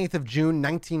 28th of June,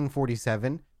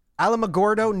 1947,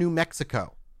 Alamogordo, New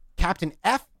Mexico. Captain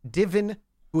F. Divin,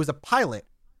 who was a pilot,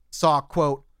 saw,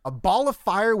 quote, a ball of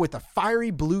fire with a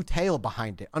fiery blue tail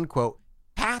behind it, unquote,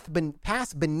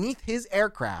 pass beneath his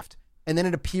aircraft, and then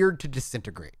it appeared to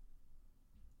disintegrate.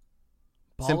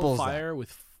 Ball Simple of as that. fire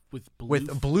with blue With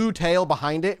a blue tail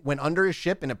behind it, went under his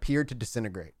ship and appeared to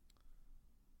disintegrate.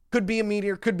 Could be a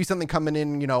meteor, could be something coming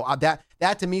in,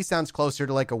 that to me sounds closer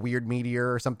to like a weird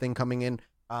meteor or something coming in.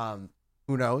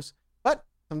 Who knows? But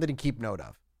something to keep note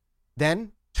of.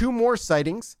 Then 2 more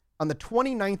sightings on the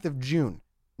 29th of June,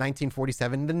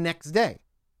 1947, the next day.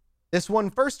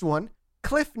 First one,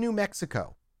 Cliff, New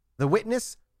Mexico. The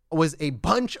witness was a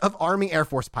bunch of Army Air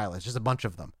Force pilots, just a bunch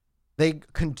of them. They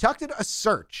conducted a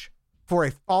search for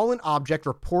a fallen object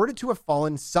reported to have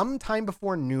fallen sometime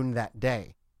before noon that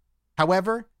day.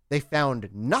 However, they found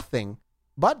nothing,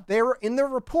 but in their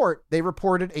report, they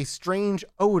reported a strange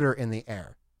odor in the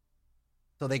air.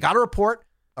 So they got a report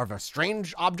of a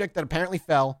strange object that apparently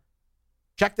fell,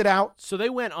 checked it out. So they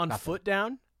went on foot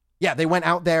down? Yeah, they went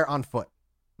out there on foot.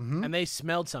 Mm-hmm. And they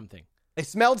smelled something. They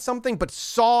smelled something, but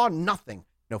saw nothing.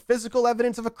 No physical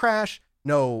evidence of a crash,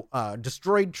 no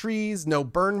destroyed trees, no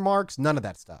burn marks, none of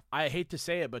that stuff. I hate to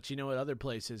say it, but you know what other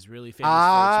place is really famous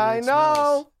I for its weird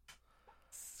know.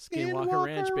 smells? Skinwalker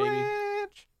Ranch, baby.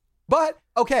 But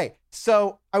okay,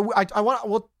 so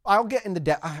I'll get into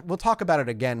depth. We'll talk about it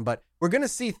again, but we're gonna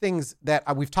see things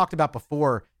that we've talked about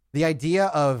before. The idea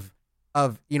of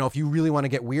if you really want to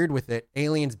get weird with it,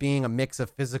 aliens being a mix of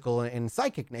physical and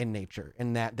psychic in nature,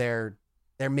 and that there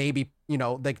may be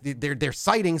like they're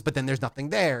sightings, but then there's nothing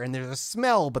there, and there's a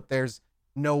smell, but there's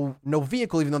no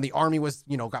vehicle, even though the army was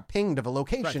got pinged of a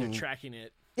location. Right, they're tracking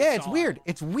it. Yeah, it's weird.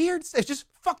 It's weird. It's just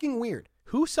fucking weird.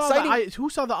 Who saw who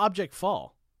saw the object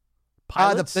fall?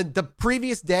 Pilots? The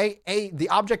previous day, the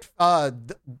object. You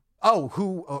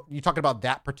talking about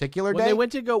that particular day? When they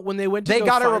went to go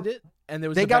find it, and there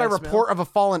was they got a bad report smell? of a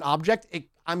fallen object.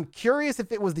 I'm curious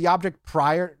if it was the object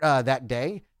prior that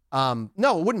day. No,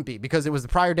 it wouldn't be because it was the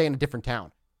prior day in a different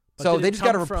town. But So did they it just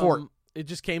got a come report It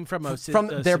just came from a from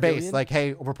their civilian? base. Like,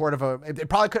 hey, a report of it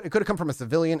could have come from a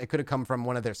civilian. It could have come from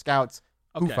one of their scouts.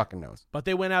 Who Okay. fucking knows? But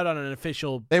they went out on an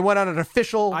official. They went on an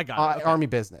official I got it. Okay. army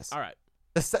business. All right.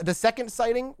 The second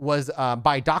sighting was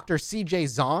by Dr. C.J.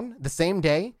 Zahn the same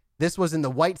day. This was in the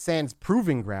White Sands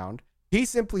Proving Ground. He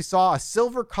simply saw a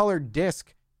silver-colored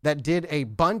disc that did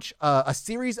a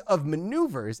series of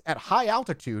maneuvers at high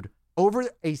altitude over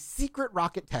a secret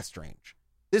rocket test range.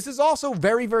 This is also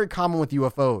very, very common with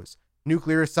UFOs.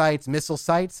 Nuclear sites, missile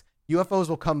sites. UFOs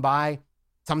will come by,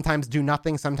 sometimes do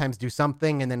nothing, sometimes do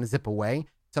something, and then zip away.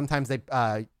 Sometimes they,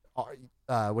 what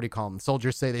do you call them?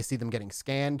 Soldiers say they see them getting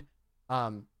scanned.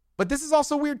 But this is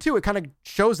also weird too. It kind of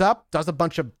shows up, does a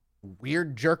bunch of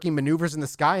weird jerky maneuvers in the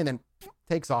sky, and then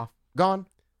takes off. Gone.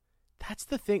 That's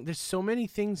the thing. There's so many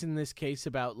things in this case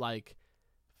about like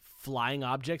flying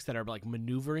objects that are like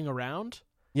maneuvering around.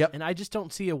 Yep. And I just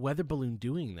don't see a weather balloon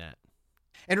doing that.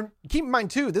 And keep in mind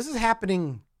too, this is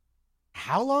happening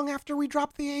how long after we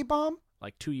dropped the A-bomb?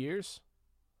 Like 2 years?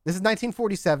 This is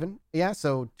 1947. Yeah,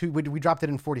 so we dropped it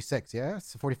in 46. Yeah,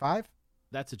 so 45?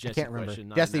 That's a I Jesse can't remember. question.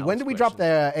 Not Jesse, an when Alex did we drop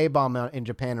question. the A-bomb in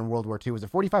Japan in World War II? Was it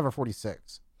 45 or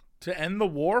 46? To end the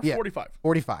war, Yeah. 45.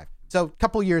 45. So a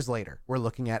couple years later, we're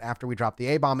looking at after we dropped the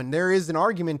A-bomb. And there is an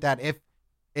argument that if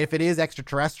if it is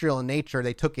extraterrestrial in nature,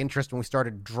 they took interest when we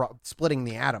started splitting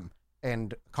the atom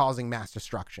and causing mass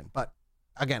destruction. But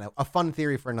again, a fun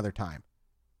theory for another time.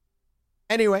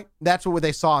 Anyway, that's what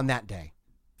they saw on that day.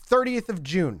 30th of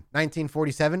June,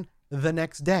 1947, the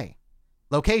next day.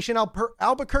 Location,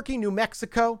 Albuquerque, New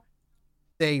Mexico.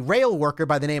 A rail worker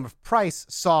by the name of Price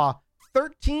saw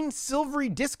 13 silvery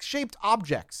disc-shaped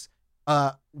objects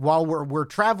while we're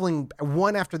traveling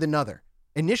one after another.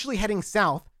 Initially heading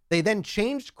south, they then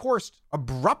changed course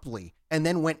abruptly and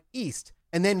then went east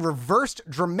and then reversed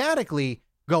dramatically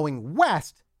going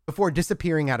west before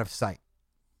disappearing out of sight.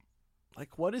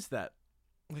 Like, what is that?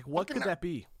 Like, what could that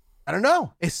be? I don't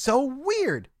know. It's so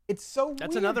weird. It's so weird.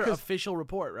 That's another official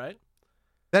report, right?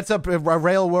 That's a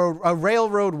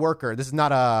railroad worker. This is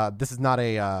not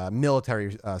a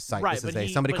military site. Right, this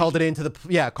is somebody called it into the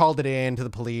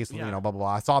police. Yeah. You know, blah blah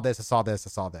blah. I saw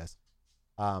this.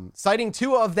 Sighting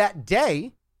 2 of that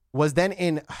day was then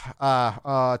in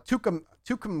Tucumcari,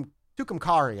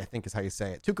 I think is how you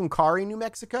say it. Tucumcari, New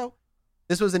Mexico.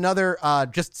 This was another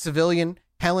just civilian.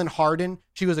 Helen Hardin.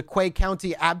 She was a Quay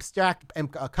County Abstract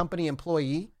Company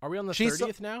employee. Are we on the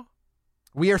 30th now?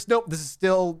 We are still. This is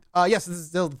still. Yes, this is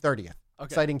still the 30th.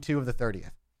 Okay. Sighting 2 of the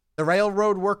 30th. The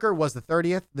railroad worker was the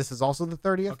 30th. This is also the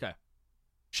 30th. Okay.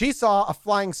 She saw a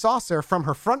flying saucer from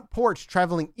her front porch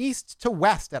traveling east to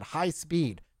west at high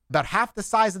speed, about half the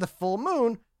size of the full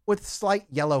moon, with slight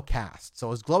yellow cast. So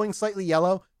it was glowing slightly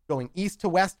yellow, going east to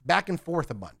west, back and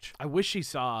forth a bunch. I wish she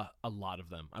saw a lot of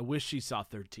them. I wish she saw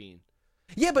 13.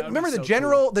 Yeah, but remember so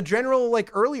cool. the general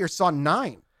like earlier saw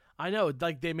 9. I know,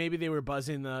 like maybe they were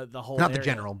buzzing the whole. Not area. the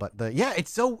general, but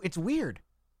it's weird.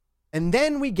 And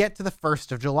then we get to the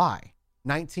 1st of July,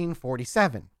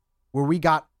 1947, where we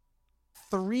got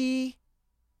 3.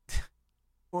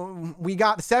 We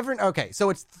got 7. Okay, so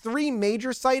it's 3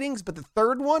 major sightings, but the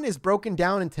third one is broken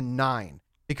down into 9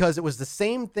 because it was the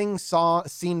same thing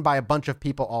seen by a bunch of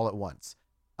people all at once.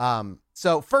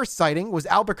 So first sighting was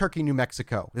Albuquerque, New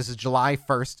Mexico. This is July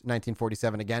 1st,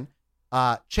 1947 again.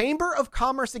 Chamber of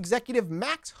Commerce executive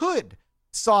Max Hood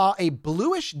saw a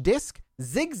bluish disc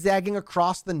zigzagging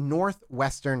across the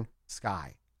northwestern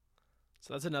sky.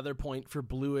 So that's another point for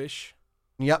bluish.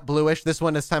 Yep, bluish. This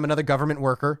time another government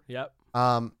worker. Yep.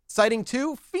 Sighting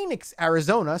 2, Phoenix,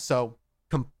 Arizona. So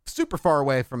super far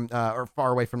away from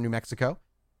New Mexico.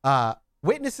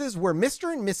 Witnesses were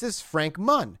Mr. and Mrs. Frank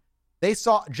Munn. They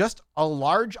saw just a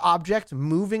large object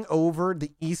moving over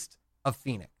the east of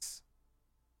Phoenix.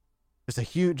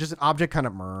 Just an object kind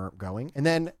of going. And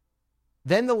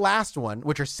then the last one,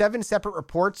 which are 7 separate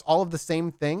reports, all of the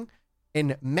same thing.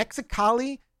 In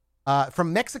Mexicali,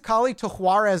 from Mexicali to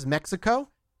Juarez, Mexico,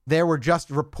 there were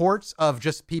just reports of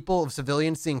just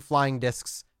civilians seeing flying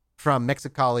discs from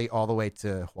Mexicali all the way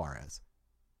to Juarez.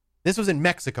 This was in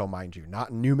Mexico, mind you,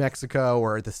 not in New Mexico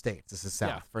or the States. This is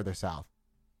further south.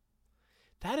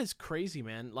 That is crazy,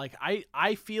 man. Like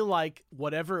I feel like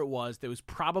whatever it was, there was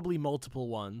probably multiple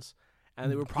ones,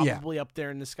 and they were probably up there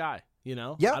in the sky. You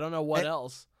know, Yep. I don't know what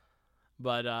else,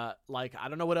 but I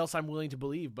don't know what else I'm willing to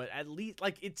believe. But at least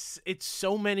it's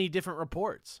so many different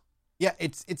reports. Yeah,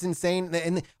 it's insane,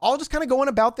 and all just kind of going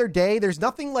about their day. There's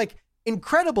nothing like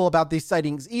incredible about these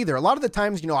sightings either. A lot of the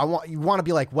times, you want to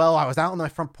be like, well, I was out on my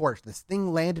front porch, this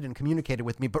thing landed and communicated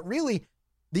with me, but really.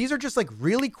 These are just like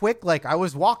really quick. Like I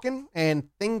was walking and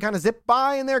thing kind of zipped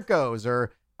by and there it goes.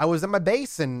 Or I was at my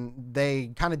base and they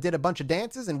kind of did a bunch of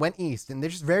dances and went east. And they're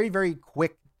just very, very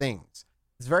quick things.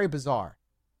 It's very bizarre.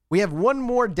 We have one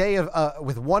more day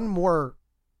with one more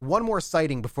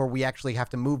sighting before we actually have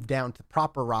to move down to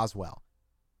proper Roswell.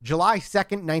 July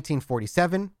 2nd,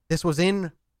 1947. This was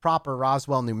in proper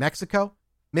Roswell, New Mexico.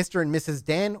 Mr. and Mrs.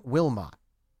 Dan Wilmot.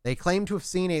 They claim to have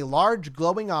seen a large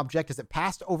glowing object as it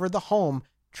passed over the home,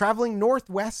 traveling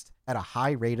northwest at a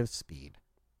high rate of speed.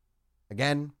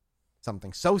 Again,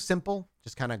 something so simple,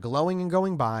 just kind of glowing and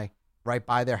going by, right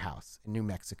by their house in New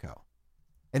Mexico.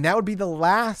 And that would be the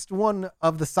last one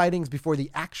of the sightings before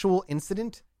the actual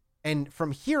incident. And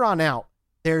from here on out,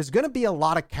 there's going to be a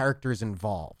lot of characters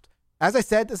involved. As I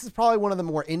said, this is probably one of the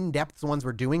more in-depth ones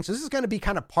we're doing. So this is going to be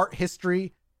kind of part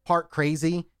history, part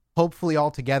crazy, hopefully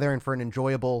all together and for an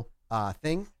enjoyable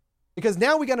thing. Because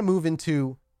now we got to move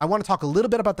into... I want to talk a little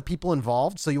bit about the people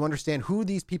involved so you understand who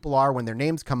these people are when their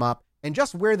names come up and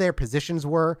just where their positions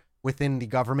were within the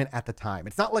government at the time.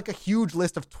 It's not like a huge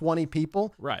list of 20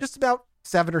 people, right? Just about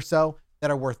 7 or so that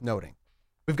are worth noting.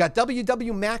 We've got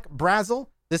W.W. Mac Brazel.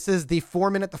 This is the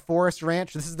foreman at the Forest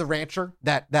Ranch. This is the rancher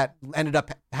that ended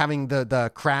up having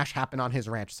the crash happen on his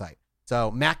ranch site. So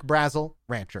Mac Brazel,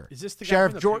 rancher. Is this the guy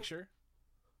Sheriff from the picture?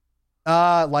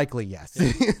 Likely, yes.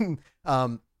 Yeah.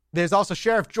 There's also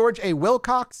Sheriff George A.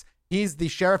 Wilcox. He's the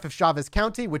sheriff of Chavez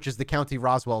County, which is the county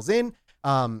Roswell's in.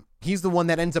 He's the one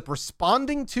that ends up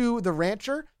responding to the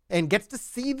rancher and gets to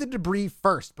see the debris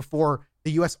first before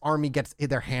the U.S. Army gets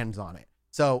their hands on it.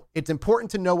 So it's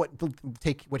important to know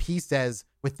what he says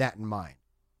with that in mind.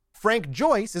 Frank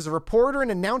Joyce is a reporter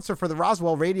and announcer for the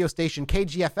Roswell radio station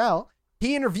KGFL.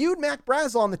 He interviewed Mac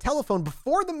Brazel on the telephone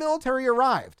before the military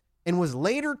arrived and was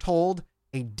later told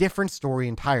a different story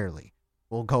entirely.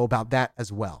 We'll go about that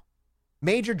as well.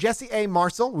 Major Jesse A.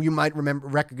 Marcel, you might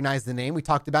recognize the name. We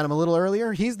talked about him a little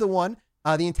earlier. He's the one,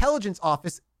 the intelligence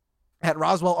office at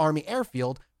Roswell Army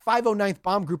Airfield, 509th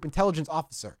Bomb Group intelligence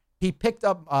officer. He picked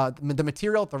up the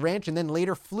material at the ranch and then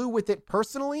later flew with it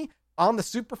personally on the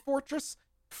Super Fortress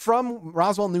from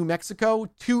Roswell, New Mexico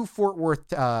to Fort Worth,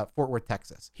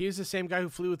 Texas. He was the same guy who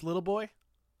flew with Little Boy?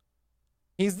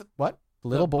 He's what?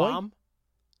 Little Boy? Bomb?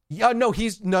 Yeah, no, he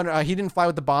didn't fly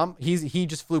with the bomb. He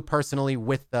just flew personally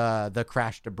with the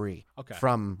crash debris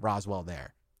from Roswell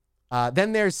there.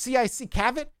 Then there's CIC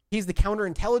Cavett. He's the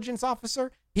counterintelligence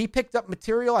officer. He picked up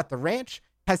material at the ranch,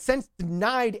 has since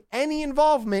denied any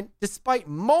involvement despite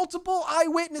multiple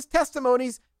eyewitness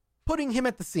testimonies putting him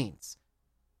at the scenes.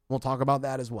 We'll talk about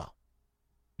that as well.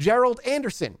 Gerald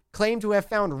Anderson claimed to have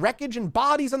found wreckage and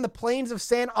bodies on the plains of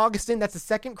San Augustine. That's the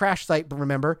second crash site, but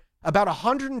remember, about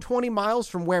 120 miles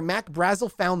from where Mac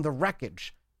Brazel found the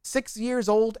wreckage. 6 years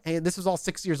old, and this was all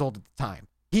 6 years old at the time.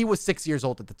 He was 6 years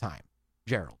old at the time,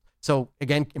 Gerald. So,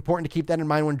 again, important to keep that in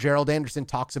mind when Gerald Anderson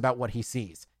talks about what he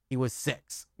sees. He was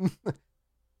 6.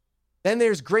 Then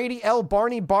there's Grady L.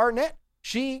 Barney Barnett.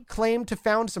 She claimed to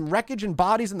found some wreckage and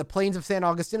bodies in the plains of San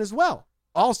Augustine as well.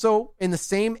 Also in the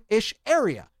same-ish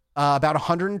area, about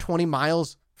 120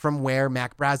 miles from where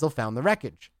Mac Brazel found the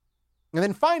wreckage. And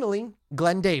then finally,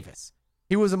 Glenn Davis.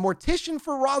 He was a mortician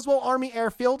for Roswell Army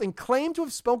Airfield and claimed to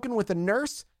have spoken with a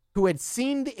nurse who had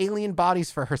seen the alien bodies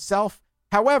for herself.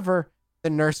 However, the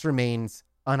nurse remains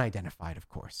unidentified, of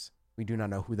course. We do not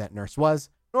know who that nurse was,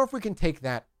 nor if we can take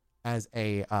that as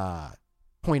a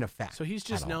point of fact. So he's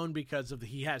just known because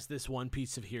he has this one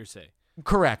piece of hearsay.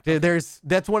 Correct.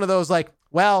 That's one of those like,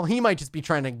 well, he might just be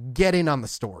trying to get in on the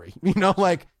story.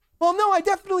 Like, well, no,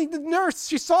 the nurse,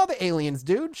 she saw the aliens,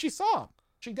 dude. She saw them.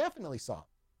 She definitely saw them.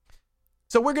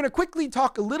 So we're going to quickly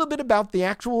talk a little bit about the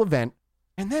actual event,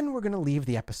 and then we're going to leave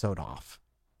the episode off.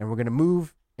 And we're going to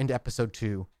move into episode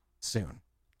 2 soon.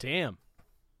 Damn.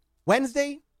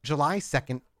 Wednesday, July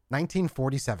 2nd,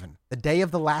 1947. The day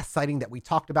of the last sighting that we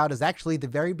talked about is actually the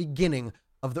very beginning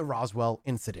of the Roswell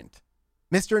incident.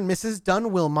 Mr. and Mrs.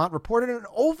 Dunn Wilmot reported an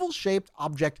oval-shaped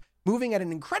object moving at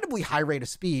an incredibly high rate of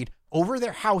speed over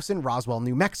their house in Roswell,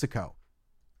 New Mexico.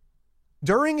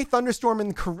 During a thunderstorm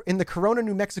in the Corona,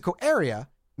 New Mexico area,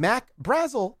 Mac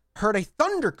Brazel heard a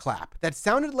thunderclap that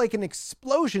sounded like an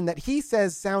explosion that he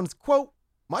says sounds, quote,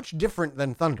 much different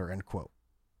than thunder, end quote.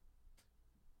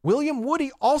 William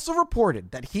Woody also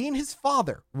reported that he and his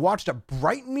father watched a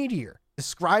bright meteor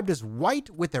described as white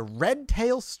with a red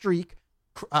tail streak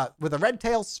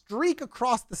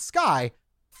across the sky,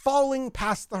 falling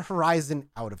past the horizon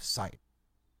out of sight.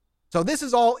 So this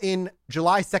is all in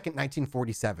July 2nd,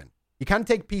 1947. You kind of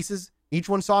take pieces. Each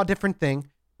one saw a different thing.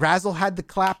 Brazel had the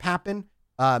clap happen.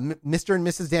 Mr. and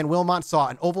Mrs. Dan Wilmot saw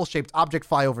an oval-shaped object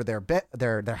fly over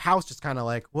their house, just kind of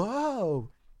like, whoa,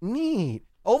 neat.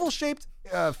 Oval-shaped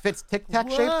fits tic-tac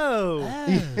shape.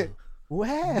 Whoa.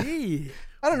 Wow. Neat.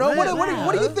 I don't know.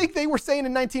 What do you think they were saying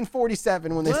in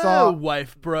 1947 when they Whoa, saw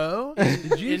wife, bro?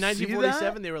 Did you In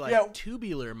 1947, they were like, Yeah.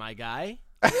 tubular, my guy.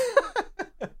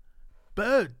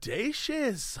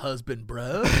 Bodacious husband,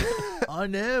 bro. I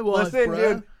know, wife, Listen,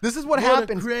 bro. dude, this is what a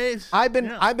happens. craze. I've been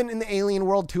in the alien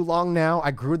world too long now.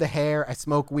 I grew the hair. I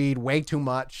smoke weed way too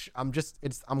much. I'm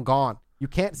gone. You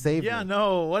can't save Yeah, me.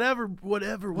 no, whatever,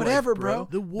 Whatever, wife, bro.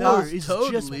 The war That's is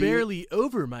totally- just barely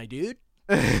over, my dude.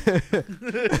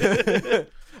 Okay.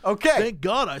 Thank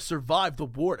God I survived the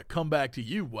war to come back to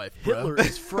you, wife, bro. Hitler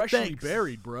is freshly Thanks.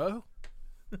 buried, bro.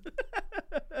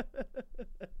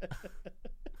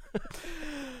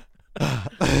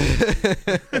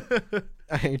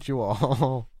 I hate you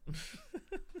all.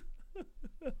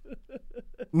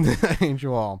 I hate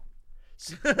you all.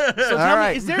 So tell All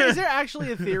right. me, is there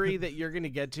actually a theory that you're gonna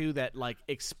get to that like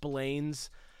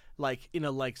explains, like in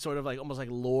a like sort of like almost like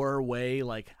lore way,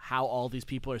 like how all these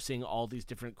people are seeing all these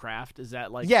different craft? Is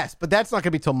that like Yes, but that's not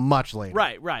going to be till much later.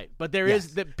 right? But there is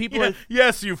Yes. that people. Yeah, Are,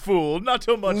 yes, you fool. Not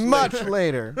too much Much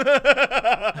later.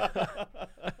 later.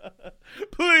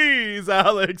 Please,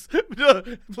 Alex.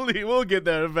 Please, we'll get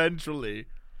there eventually.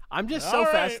 I'm just All so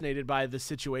right. fascinated by the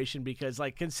situation because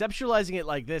like conceptualizing it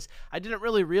like this, I didn't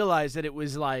really realize that it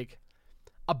was like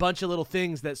a bunch of little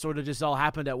things that sort of just all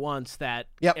happened at once that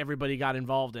everybody got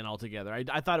involved in all together.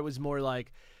 I thought it was more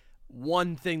like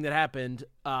one thing that happened.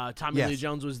 Tommy Lee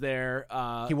Jones was there.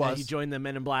 He joined the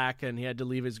Men in Black, and he had to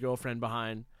leave his girlfriend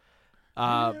behind.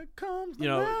 Here comes the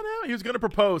man. He was going to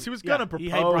propose. He was going to propose. He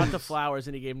had brought the flowers,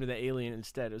 and he gave them to the alien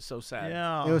instead. It was so sad.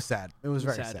 Yeah. It was sad. It was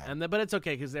very sad. But it's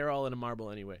okay because they're all in a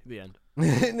marble anyway. The end.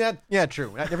 Yeah,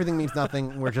 true. Everything means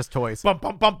nothing. We're just toys. Bum,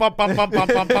 bum, bum, bum, bum, bum, bum,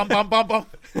 bum, bum, bum, bum, bum.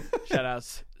 Shout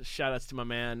outs to my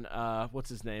man. What's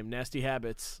his name? Nasty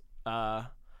Habits.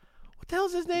 What the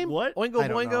hell's his name? What? Oingo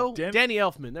Boingo? Danny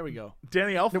Elfman. There we go.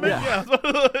 Danny Elfman? Yeah.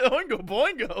 Oingo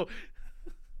Boingo.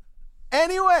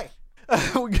 Anyway,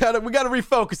 we gotta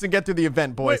refocus and get through the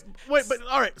event, boys. Wait, but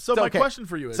all right. So my question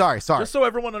for you is, sorry, just so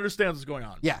everyone understands what's going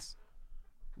on. Yes.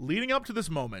 Leading up to this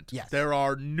moment, yes, there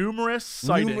are numerous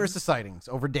sightings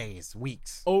over days,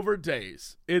 weeks. Over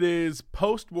days. It is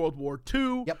post-World War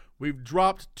II. Yep. We've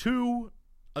dropped 2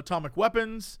 atomic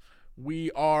weapons. We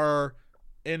are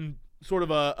in sort of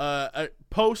a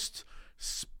post-war,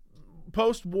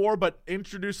 but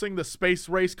introducing the space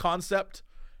race concept.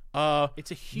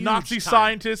 It's a huge Nazi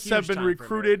scientists have been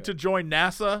recruited to join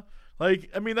NASA.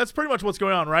 Like, I mean, that's pretty much what's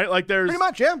going on, right? Like, there's pretty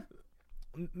much, yeah.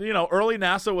 You know, early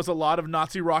NASA was a lot of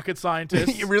Nazi rocket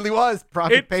scientists. It really was.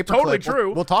 Project Paperclip. Totally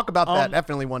true. We'll talk about that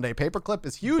definitely one day. Paperclip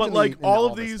is huge. But like all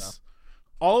of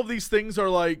these things are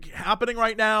like happening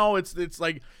right now. It's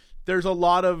like there's a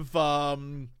lot of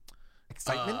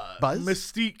excitement, buzz,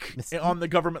 mystique on the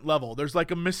government level. There's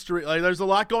like a mystery. Like there's a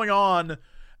lot going on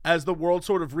as the world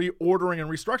sort of reordering and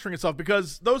restructuring itself.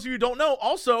 Because those of you who don't know,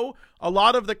 also a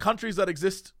lot of the countries that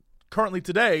exist currently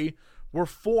today were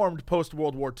formed post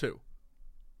World War II.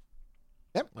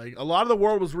 Yep. Like a lot of the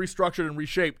world was restructured and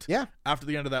reshaped after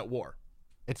the end of that war.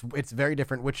 It's very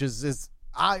different, which is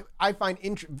I find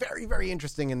very, very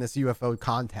interesting in this UFO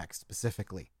context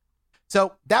specifically.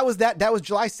 So that was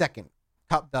July 2nd.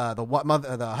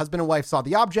 The husband and wife saw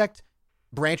the object.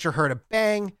 Brancher heard a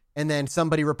bang, and then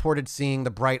somebody reported seeing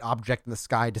the bright object in the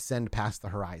sky descend past the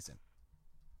horizon.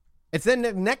 It's then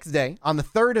the next day, on the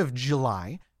 3rd of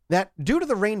July, that due to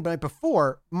the rain the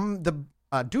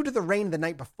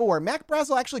night before, Mac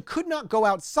Brazel actually could not go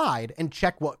outside and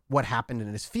check what happened in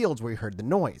his fields where he heard the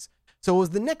noise. So it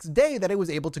was the next day that he was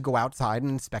able to go outside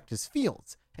and inspect his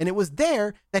fields. And it was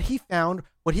there that he found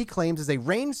what he claims is a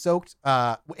rain-soaked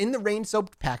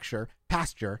pasture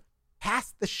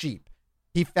past the sheep.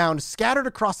 He found scattered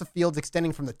across the fields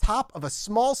extending from the top of a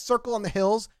small circle on the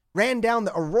hills, ran down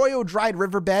the arroyo-dried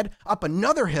riverbed, up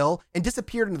another hill, and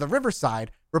disappeared into the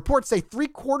riverside. Reports say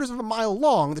 3/4 of a mile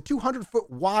long, the 200-foot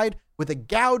wide, with a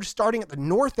gouge starting at the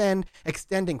north end,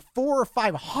 extending 400 or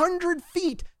 500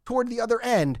 feet toward the other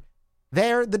end.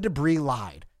 There, the debris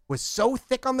lied, was so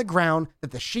thick on the ground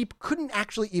that the sheep couldn't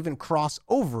actually even cross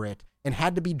over it and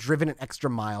had to be driven an extra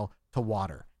mile to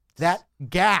water. That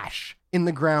gash in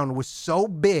the ground was so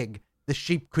big, the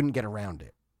sheep couldn't get around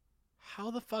it.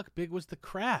 How the fuck big was the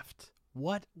craft?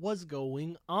 What was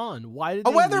going on? Why did a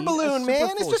they weather need balloon, a man?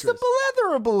 super It's just a fortress?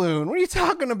 weather balloon. What are you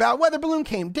talking about? Weather balloon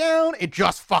came down. It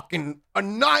just fucking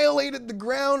annihilated the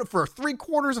ground for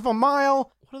 3/4 of a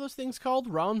mile. What are those things called?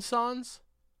 Ronsons?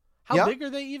 How big are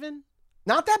they even?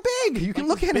 Not that big. You can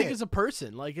look at big it. as a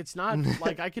person. Like it's not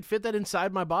like I could fit that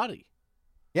inside my body.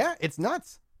 Yeah, it's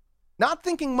nuts. Not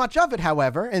thinking much of it,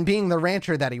 however, and being the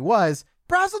rancher that he was,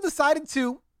 Brazel decided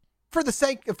to, for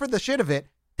the shit of it,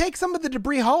 take some of the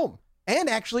debris home and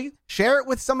actually share it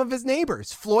with some of his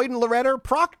neighbors, Floyd and Loretta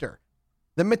Proctor.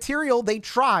 The material they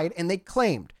tried and they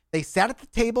claimed. They sat at the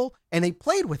table and they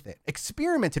played with it,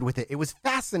 experimented with it. It was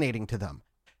fascinating to them.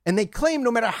 And they claimed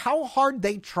no matter how hard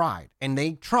they tried, and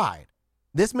they tried,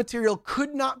 this material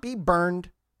could not be burned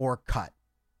or cut.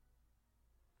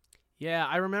 Yeah,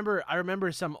 I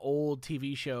remember some old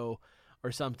TV show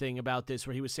or something about this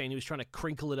where he was saying he was trying to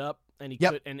crinkle it up and he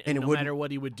could, and no matter what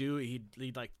he would do,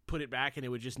 he'd like put it back and it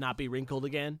would just not be wrinkled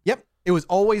again. Yep. It was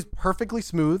always perfectly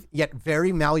smooth, yet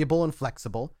very malleable and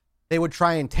flexible. They would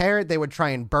try and tear it. They would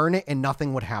try and burn it and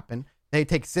nothing would happen. They'd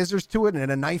take scissors to it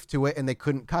and a knife to it and they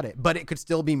couldn't cut it, but it could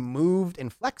still be moved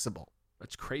and flexible.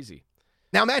 That's crazy.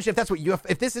 Now imagine if that's what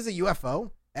if this is a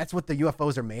UFO, that's what the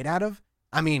UFOs are made out of.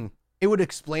 I mean, it would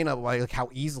explain like how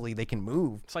easily they can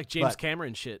move. It's like James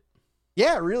Cameron shit.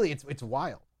 Yeah, really, it's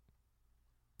wild.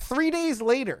 3 days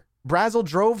later, Brazel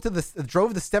drove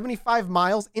the 75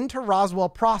 miles into Roswell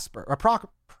proper.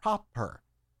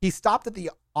 He stopped at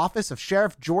the office of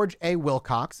Sheriff George A.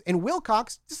 Wilcox, and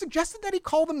Wilcox suggested that he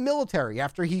call the military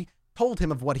after he told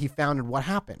him of what he found and what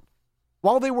happened.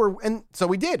 So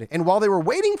we did. And while they were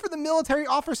waiting for the military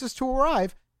officers to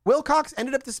arrive, Wilcox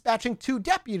ended up dispatching 2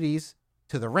 deputies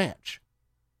to the ranch.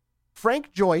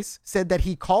 Frank Joyce said that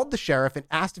he called the sheriff and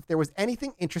asked if there was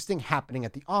anything interesting happening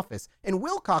at the office, and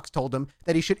Wilcox told him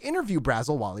that he should interview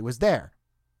Brazel while he was there.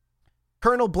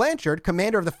 Colonel Blanchard,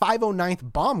 commander of the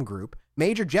 509th Bomb Group,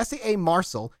 Major Jesse A.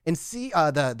 Marshall, and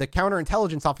the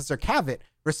counterintelligence officer Cavett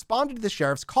responded to the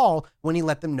sheriff's call when he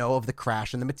let them know of the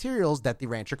crash and the materials that the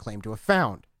rancher claimed to have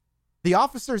found. The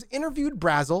officers interviewed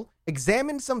Brazel,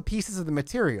 examined some pieces of the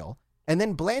material, and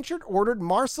then Blanchard ordered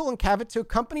Marshall and Cavett to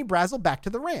accompany Brazel back to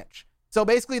the ranch. So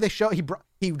basically,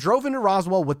 he drove into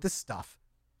Roswell with this stuff.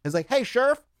 He's like, "Hey,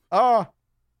 sheriff,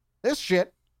 this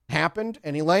shit happened,"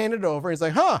 and he laying it over. He's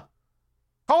like, "Call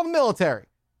the military."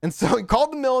 And so he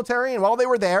called the military, and while they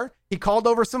were there, he called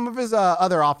over some of his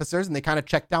other officers, and they kind of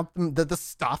checked out the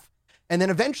stuff. And then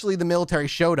eventually the military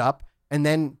showed up and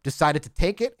then decided to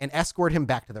take it and escort him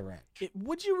back to the ranch.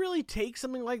 Would you really take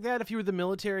something like that if you were the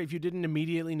military, if you didn't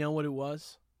immediately know what it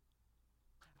was?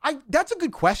 That's a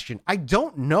good question. I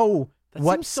don't know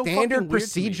what so standard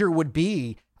procedure would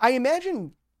be. I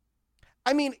imagine,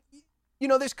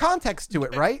 there's context to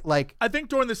it, right? Like, I think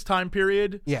during this time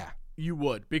period, yeah, you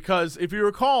would, because if you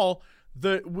recall,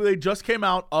 they just came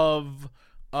out of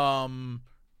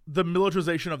the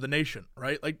militarization of the nation,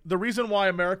 right? Like, the reason why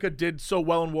America did so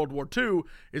well in World War II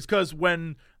is because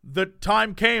when the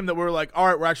time came that we were like, all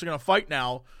right, we're actually going to fight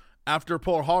now after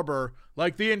Pearl Harbor,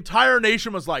 like, the entire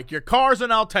nation was like, your cars are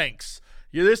now tanks.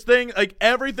 This thing, like,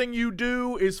 everything you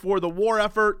do is for the war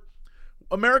effort.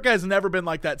 America has never been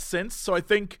like that since, so I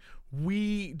think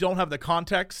we don't have the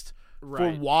context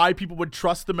for why people would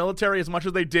trust the military as much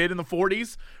as they did in the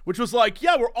 40s, which was like,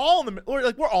 yeah, we're all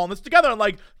in this together, and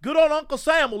like, good old Uncle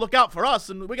Sam will look out for us,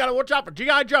 and we got to watch out for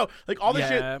G.I. Joe, like all this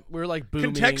shit. Yeah, we're like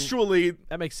booming. Contextually,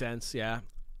 that makes sense. Yeah,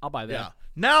 I'll buy that. Yeah.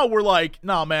 Now we're like,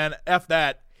 no, man, F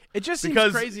that. It just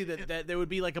seems crazy that there would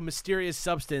be like a mysterious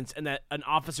substance, and that an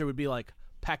officer would be like,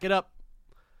 pack it up.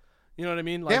 You know what I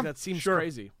mean? Like, that seems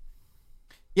crazy.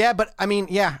 Yeah, but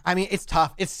it's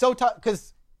tough. It's so tough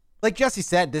because, like Jesse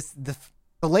said, the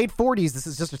late 40s, this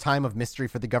is just a time of mystery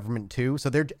for the government too. So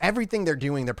everything they're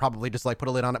doing, they're probably just like, put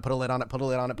a lid on it, put a lid on it, put a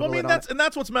lid on it, put a lid on it. And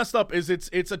that's what's messed up is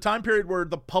it's a time period where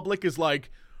the public is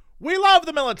like, we love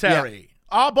the military. Yeah.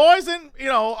 Our boys in,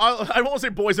 I won't say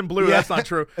boys in blue. Yeah. That's not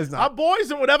true. It's not. Our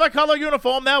boys in whatever color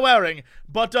uniform they're wearing.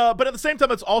 But at the same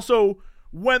time, it's also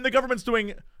when the government's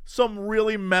doing some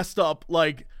really messed up,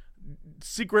 like,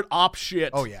 secret op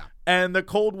shit. Oh, yeah. And the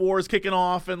Cold War is kicking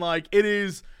off, and like, it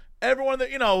is everyone that,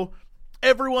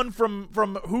 everyone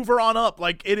from Hoover on up,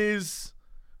 like, it's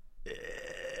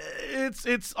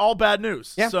all bad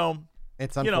news. Yeah. So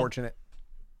it's unfortunate.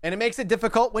 And it makes it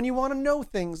difficult when you want to know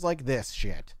things like this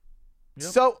shit. Yep.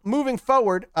 So moving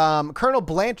forward, Colonel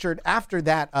Blanchard, after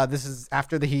that, this is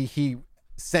after he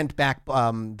sent back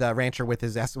the rancher with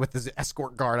his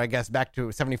escort guard, I guess, back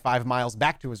to 75 miles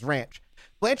back to his ranch.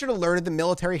 Blanchard alerted the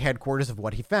military headquarters of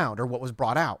what he found, or what was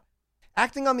brought out.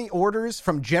 Acting on the orders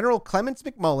from General Clements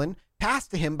McMullen, passed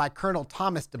to him by Colonel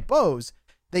Thomas DuBose,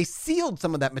 they sealed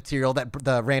some of that material that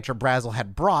the rancher Brazel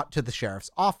had brought to the sheriff's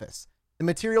office. The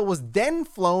material was then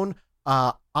flown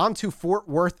onto Fort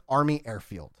Worth Army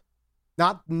Airfield.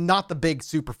 Not the big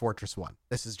super fortress one.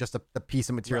 This is just a piece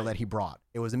of material that he brought.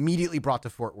 It was immediately brought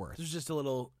to Fort Worth. This is just a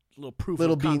little proof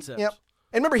of concept. Yep.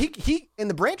 And remember, he and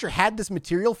the Brancher had this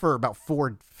material for about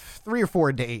 3 or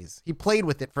 4 days. He played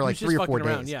with it for like 3 or 4 days.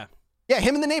 Around, yeah. Yeah,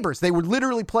 him and the neighbors, they were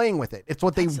literally playing with it. It's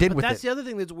what they did with it. That's the other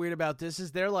thing that's weird about this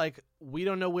is they're like, we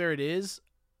don't know where it is,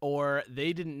 or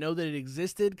they didn't know that it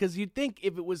existed. Because you'd think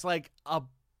if it was like a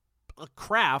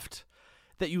craft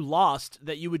that you lost,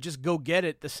 that you would just go get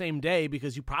it the same day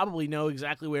because you probably know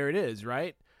exactly where it is,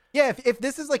 right? Yeah, if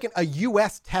this is like a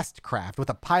U.S. test craft with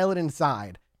a pilot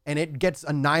inside and it gets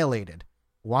annihilated,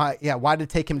 why did it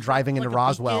take him driving into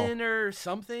Roswell? Or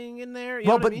something in there? You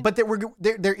know what I mean? But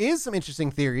there is some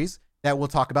interesting theories that we'll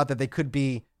talk about, that they could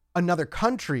be another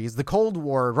country's, the Cold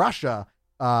War, Russia,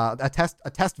 a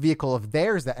test vehicle of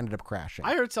theirs that ended up crashing.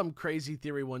 I heard some crazy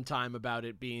theory one time about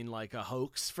it being like a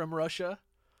hoax from Russia.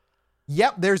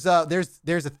 Yep, there's a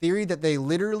theory that they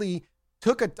literally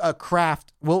took a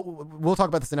craft. We'll talk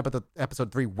about this in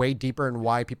episode 3 way deeper, and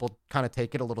why people kind of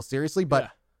take it a little seriously.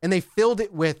 But and they filled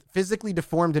it with physically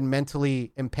deformed and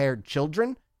mentally impaired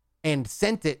children, and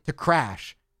sent it to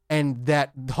crash, and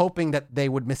that hoping that they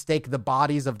would mistake the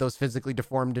bodies of those physically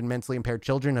deformed and mentally impaired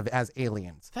children as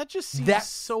aliens. That just seems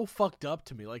so fucked up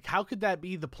to me. Like, how could that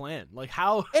be the plan? Like,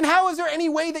 how? And how is there any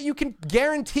way that you can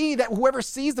guarantee that whoever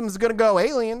sees them is going to go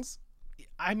aliens?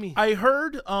 I mean, I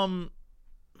heard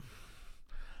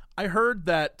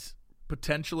that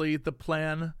potentially the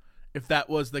plan, if that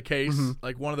was the case,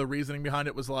 like one of the reasoning behind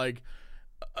it was like,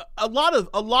 a lot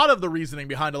of the reasoning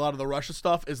behind a lot of the Russia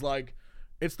stuff is like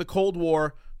it's the Cold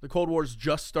War. The Cold War is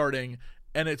just starting,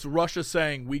 and it's Russia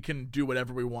saying we can do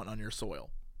whatever we want on your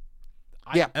soil.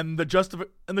 And the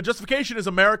justification is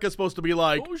America's supposed to be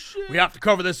like, Oh, shit. we have to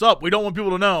cover this up. We don't want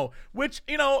people to know, which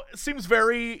seems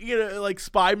very like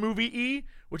spy movie-y,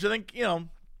 which I think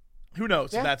who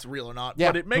knows if that's real or not. Yeah,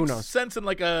 but it makes sense in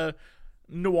like a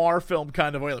noir film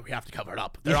kind of way. Like we have to cover it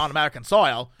up. They're on American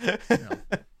soil.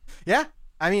 Yeah,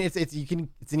 I mean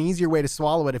it's an easier way to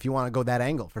swallow it if you want to go that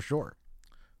angle for sure.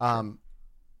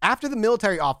 After the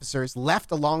military officers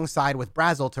left alongside with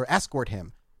Brazel to escort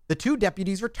him, the two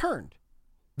deputies returned.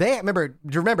 Do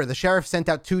you remember the sheriff sent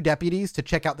out 2 deputies to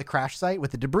check out the crash site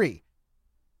with the debris?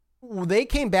 They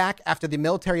came back after the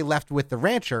military left with the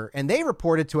rancher, and they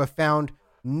reported to have found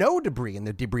no debris in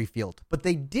the debris field, but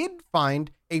they did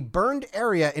find a burned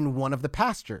area in one of the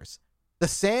pastures. The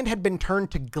sand had been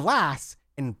turned to glass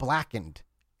and blackened.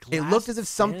 It looked as if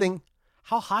something...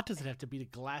 How hot does it have to be to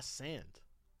glass sand?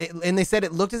 And they said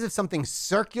it looked as if something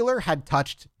circular had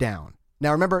touched down.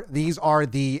 Now, remember, these are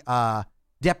the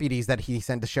deputies that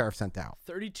the sheriff sent out.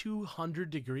 3,200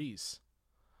 degrees.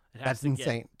 It has That's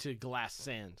insane. To glass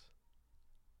sand.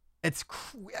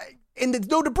 And there's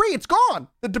no debris. It's gone.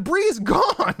 The debris is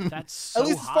gone. That's so At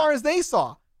least hot. as far as they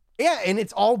saw. Yeah, and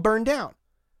it's all burned down.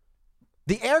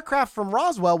 The aircraft from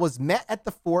Roswell was met at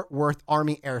the Fort Worth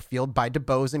Army Airfield by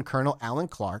DuBose and Colonel Alan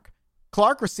Clark.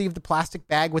 Clark received the plastic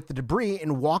bag with the debris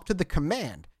and walked to the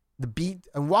command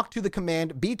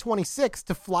B-26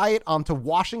 to fly it onto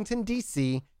Washington,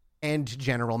 D.C. and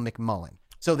General McMullen.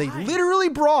 So they literally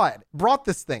brought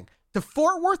this thing to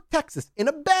Fort Worth, Texas in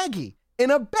a baggie,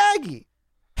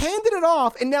 handed it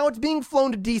off, and now it's being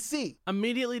flown to D.C.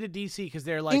 Immediately to D.C. because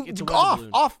they're like, it's a weather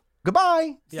balloon. Off.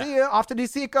 Goodbye. Yeah. See ya. Off to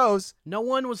D.C. it goes. No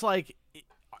one was like,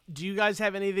 do you guys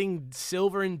have anything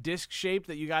silver and disc shaped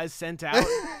that you guys sent out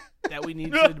that we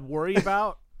need to worry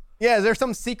about? Yeah, is there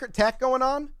some secret tech going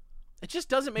on? It just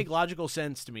doesn't make logical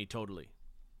sense to me totally.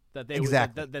 That they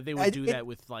would do that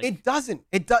with like... It doesn't.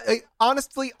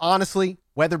 Honestly,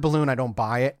 weather balloon, I don't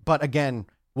buy it. But again,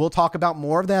 we'll talk about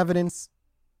more of the evidence.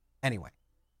 Anyway,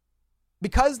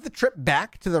 because the trip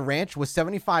back to the ranch was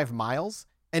 75 miles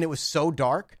and it was so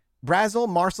dark, Brazel,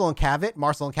 Marcel, and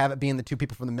Cavett being the 2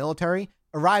 people from the military,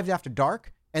 arrived after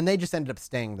dark, and they just ended up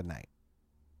staying the night.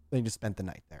 They just spent the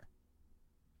night there.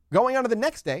 Going on to the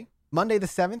next day, Monday the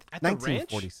 7th, At the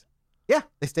 1940s. ranch? Yeah,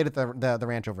 they stayed at the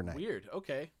ranch overnight. Weird.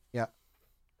 Okay. Yeah.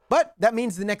 But that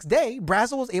means the next day,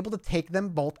 Brazel was able to take them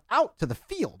both out to the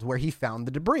field where he found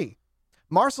the debris.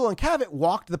 Marcel and Cavett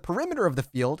walked the perimeter of the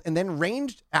field and then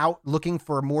ranged out looking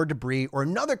for more debris or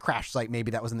another crash site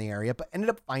maybe that was in the area, but ended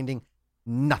up finding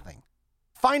nothing.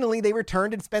 Finally, they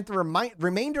returned and spent the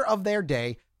remainder of their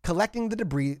day collecting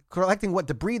what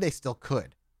debris they still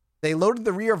could. They loaded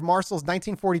the rear of Marcel's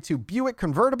 1942 Buick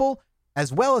convertible,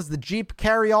 as well as the Jeep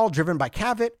carryall driven by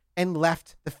Cavett, and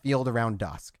left the field around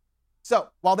dusk. So,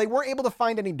 while they weren't able to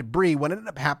find any debris, what ended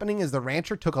up happening is the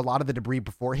rancher took a lot of the debris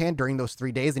beforehand during those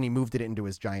 3 days, and he moved it into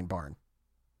his giant barn.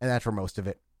 And that's where most of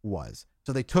it was.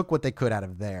 So they took what they could out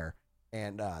of there,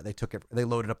 and they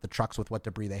loaded up the trucks with what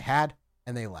debris they had,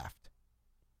 and they left.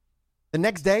 The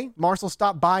next day, Marcel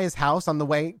stopped by his house on the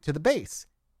way to the base.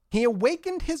 He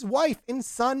awakened his wife and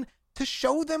son to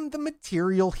show them the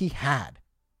material he had.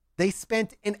 They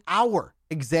spent an hour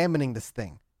examining this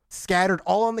thing, scattered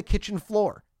all on the kitchen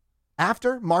floor.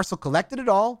 After, Marcel collected it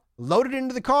all, loaded it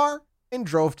into the car, and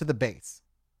drove to the base.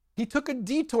 He took a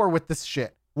detour with this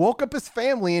shit, woke up his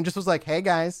family, and just was like, hey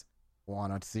guys,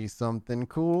 wanna see something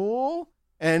cool?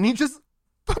 And he just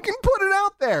fucking put it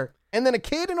out there. And then a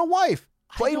kid and a wife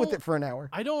played with it for an hour.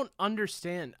 I don't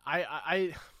understand.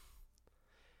 I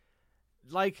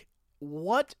like,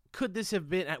 what could this have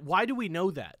been? Why do we know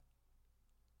that?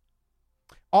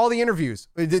 All the interviews,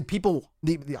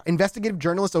 the investigative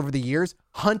journalists over the years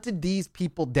hunted these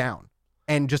people down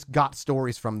and just got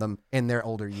stories from them in their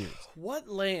older years. What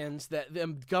lands that the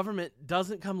government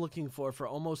doesn't come looking for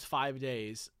almost 5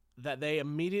 days that they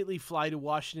immediately fly to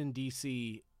Washington,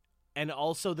 D.C., and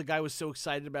also the guy was so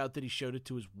excited about that he showed it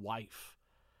to his wife.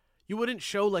 You wouldn't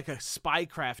show like a spy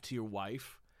craft to your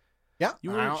wife. Yeah.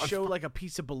 You wouldn't show like a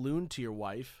piece of balloon to your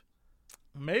wife.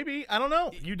 Maybe. I don't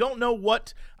know. You don't know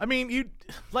what. I mean, you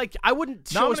like. I wouldn't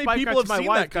show a spy craft to my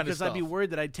wife because I'd be stuff. worried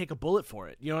that I'd take a bullet for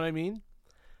it. You know what I mean?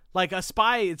 Like a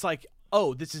spy, it's like,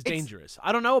 oh, this is dangerous.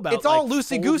 I don't know about. It's all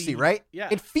loosey goosey, right? Yeah.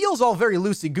 It feels all very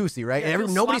loosey goosey, right? Yeah,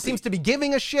 Nobody sloppy. seems to be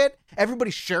giving a shit.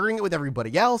 Everybody's sharing it with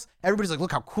everybody else. Everybody's like,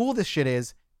 look how cool this shit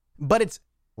is. But it's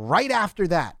right after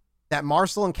that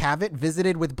Marcel and Cavett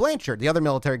visited with Blanchard, the other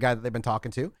military guy that they've been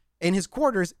talking to. in his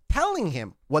quarters telling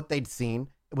him what they'd seen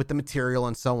with the material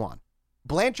and so on.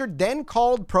 Blanchard then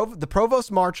called the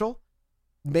Provost Marshal,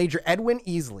 Major Edwin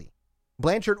Easley.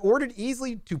 Blanchard ordered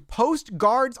Easley to post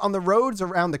guards on the roads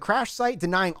around the crash site,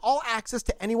 denying all access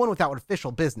to anyone without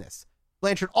official business.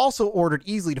 Blanchard also ordered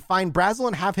Easley to find Brazel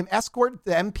and have him escort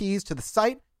the MPs to the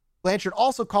site. Blanchard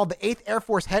also called the 8th Air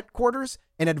Force headquarters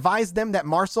and advised them that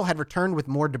Marshall had returned with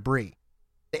more debris.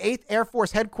 The 8th Air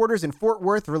Force headquarters in Fort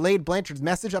Worth relayed Blanchard's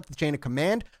message up the chain of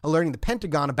command, alerting the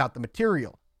Pentagon about the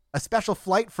material. A special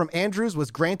flight from Andrews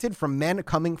was granted from men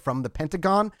coming from the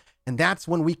Pentagon, and that's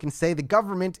when we can say the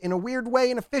government, in a weird way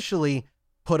and officially,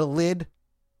 put a lid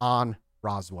on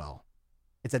Roswell.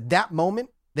 It's at that moment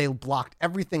they blocked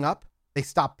everything up. They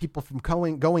stopped people from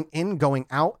going in, going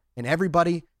out, and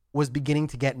everybody was beginning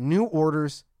to get new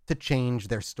orders to change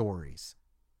their stories.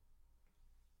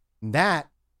 And that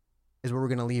is where we're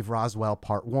going to leave Roswell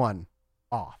Part 1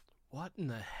 off. What in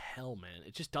the hell, man?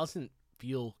 It just doesn't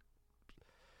feel...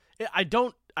 I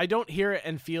don't hear it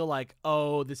and feel like,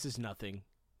 oh, this is nothing.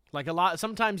 Like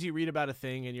sometimes you read about a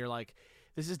thing and you're like,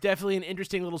 this is definitely an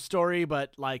interesting little story,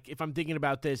 but like if I'm thinking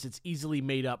about this, it's easily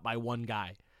made up by one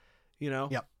guy. You know?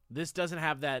 Yep. This doesn't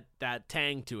have that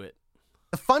tang to it.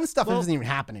 The fun stuff isn't even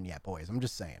happening yet, boys. I'm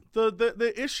just saying.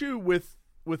 The issue with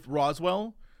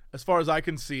Roswell, as far as I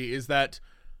can see, is that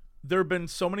there have been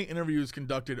so many interviews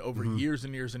conducted over years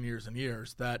and years and years and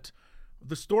years that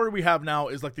the story we have now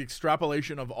is like the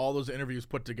extrapolation of all those interviews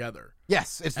put together.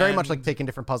 Yes, it's very much like taking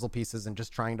different puzzle pieces and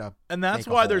just trying to. And that's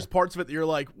why there's parts of it that you're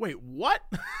like, wait, what?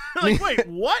 Like, wait,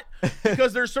 what?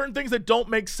 Because there's certain things that don't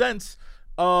make sense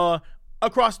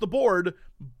across the board,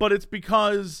 but it's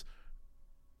because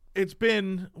it's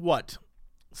been, what,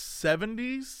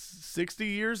 70, 60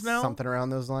 years now? Something around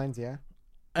those lines, yeah.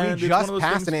 And we just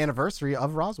passed an anniversary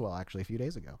of Roswell, actually, a few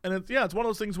days ago. And it's one of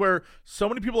those things where so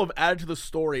many people have added to the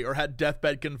story or had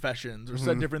deathbed confessions or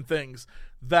said different things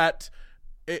that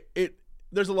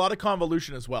there's a lot of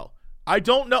convolution as well. I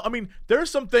don't know. I mean, there's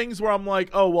some things where I'm like,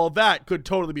 oh, well, that could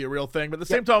totally be a real thing. But at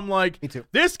the same time, I'm like, me too.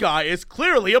 This guy is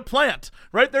clearly a plant,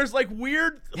 right? There's like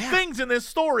weird things in this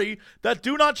story that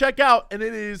do not check out. And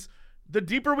it is, the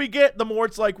deeper we get, the more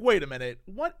it's like, wait a minute,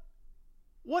 what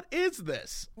is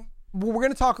this? Well, we're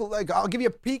going to talk, I'll give you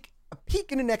a peek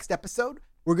in the next episode.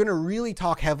 We're going to really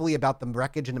talk heavily about the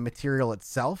wreckage and the material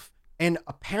itself, and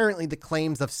apparently the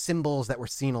claims of symbols that were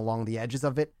seen along the edges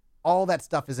of it. All that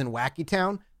stuff is in Wacky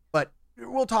Town, but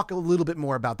we'll talk a little bit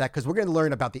more about that because we're going to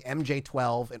learn about the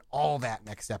MJ-12 and all that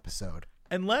next episode.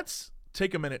 And let's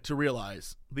take a minute to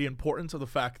realize the importance of the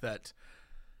fact that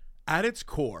at its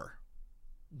core,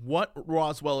 what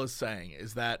Roswell is saying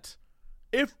is that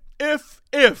if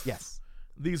yes,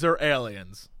 these are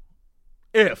aliens.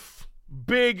 If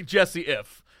these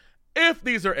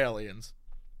are aliens,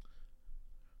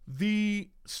 the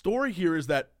story here is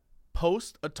that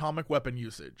post-atomic weapon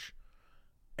usage,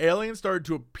 aliens started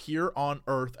to appear on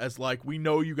Earth as like, we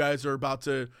know you guys are about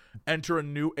to enter a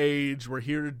new age. We're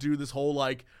here to do this whole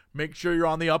like, make sure you're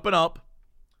on the up and up.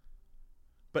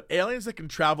 But aliens that can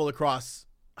travel across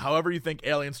however you think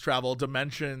aliens travel,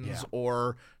 dimensions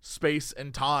or space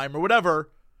and time or whatever,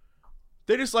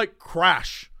 they just like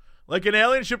crash. Like an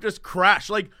alien ship just crash.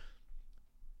 Like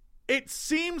it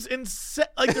seems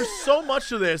like there's so much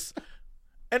to this.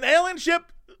 An alien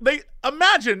ship, they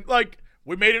imagine like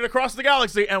we made it across the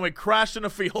galaxy and we crashed in a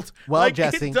field. Well, like,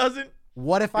 Jesse,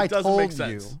 what if I told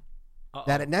you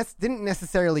that it didn't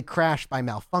necessarily crash by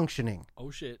malfunctioning? Oh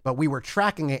shit. But we were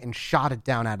tracking it and shot it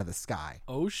down out of the sky.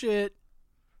 Oh shit.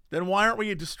 Then why aren't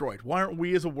we destroyed? Why aren't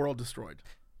we as a world destroyed?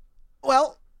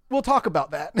 Well, we'll talk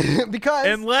about that because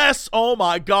unless, oh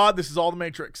my God, this is all the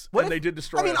Matrix, and they did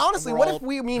destroy us. I mean, honestly, what if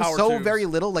we mean so very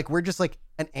little? Like we're just like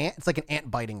an ant. It's like an ant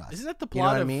biting us. Isn't that the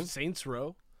plot of Saints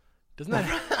Row? Doesn't that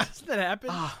happen?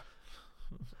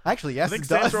 Actually, yes. I think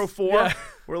Saints Row 4,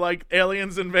 where like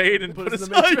aliens invade and put us in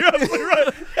the Matrix. You're absolutely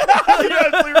right. You're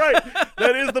absolutely right.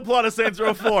 That is the plot of Saints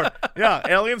Row 4. Yeah,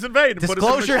 aliens invade. And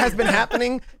Disclosure has been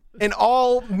happening in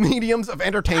all mediums of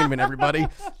entertainment, everybody.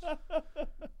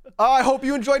 I hope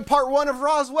you enjoyed part 1 of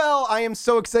Roswell. I am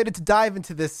so excited to dive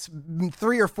into this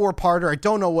 3 or 4-parter. I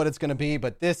don't know what it's going to be,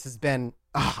 but this has been,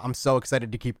 I'm so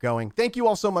excited to keep going. Thank you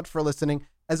all so much for listening.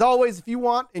 As always, if you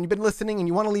want, and you've been listening and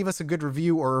you want to leave us a good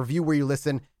review or a review where you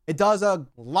listen, it does a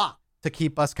lot to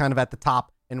keep us kind of at the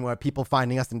top and where people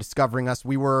finding us and discovering us.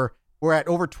 We're at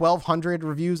over 1,200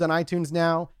 reviews on iTunes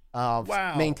now.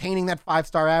 Wow. Maintaining that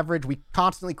 5-star average. We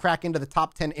constantly crack into the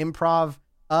top 10 improv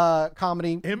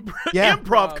comedy.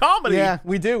 Improv comedy? Yeah,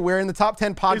 we do. We're in the top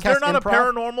 10 podcast. Is there not improv.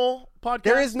 a paranormal podcast?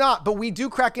 There is not, but we do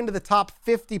crack into the top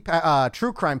 50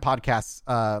 true crime podcasts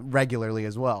regularly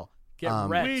as well. Get Um,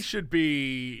 wrecked. We should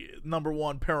be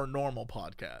 #1 paranormal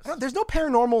podcast. There's no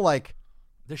paranormal like.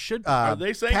 There should be. Are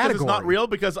they saying because it's not category. real?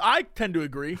 Because I tend to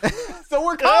agree. So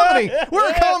we're comedy. We're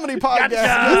a comedy podcast.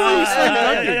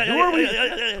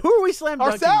 Who are we slam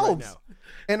dunking Ourselves.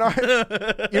 right now?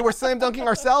 And we're slam dunking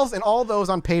ourselves and all those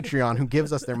on Patreon who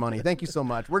gives us their money. Thank you so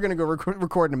much. We're gonna go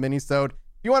record a mini-sode.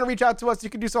 If you want to reach out to us, you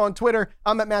can do so on Twitter.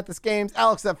 I'm at Mathis Games,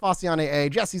 Alex at Fossian AA,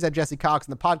 Jesse's at Jesse Cox,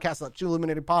 and the podcast at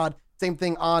Illuminated Pod. Same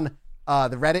thing on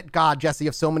the Reddit. God, Jesse, you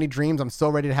have so many dreams. I'm so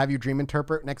ready to have you dream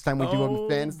interpret next time we do a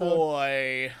fan.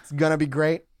 Boy. It's gonna be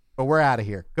great. But we're out of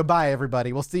here. Goodbye,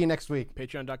 everybody. We'll see you next week.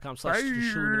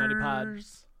 Patreon.com/Illuminati Pod.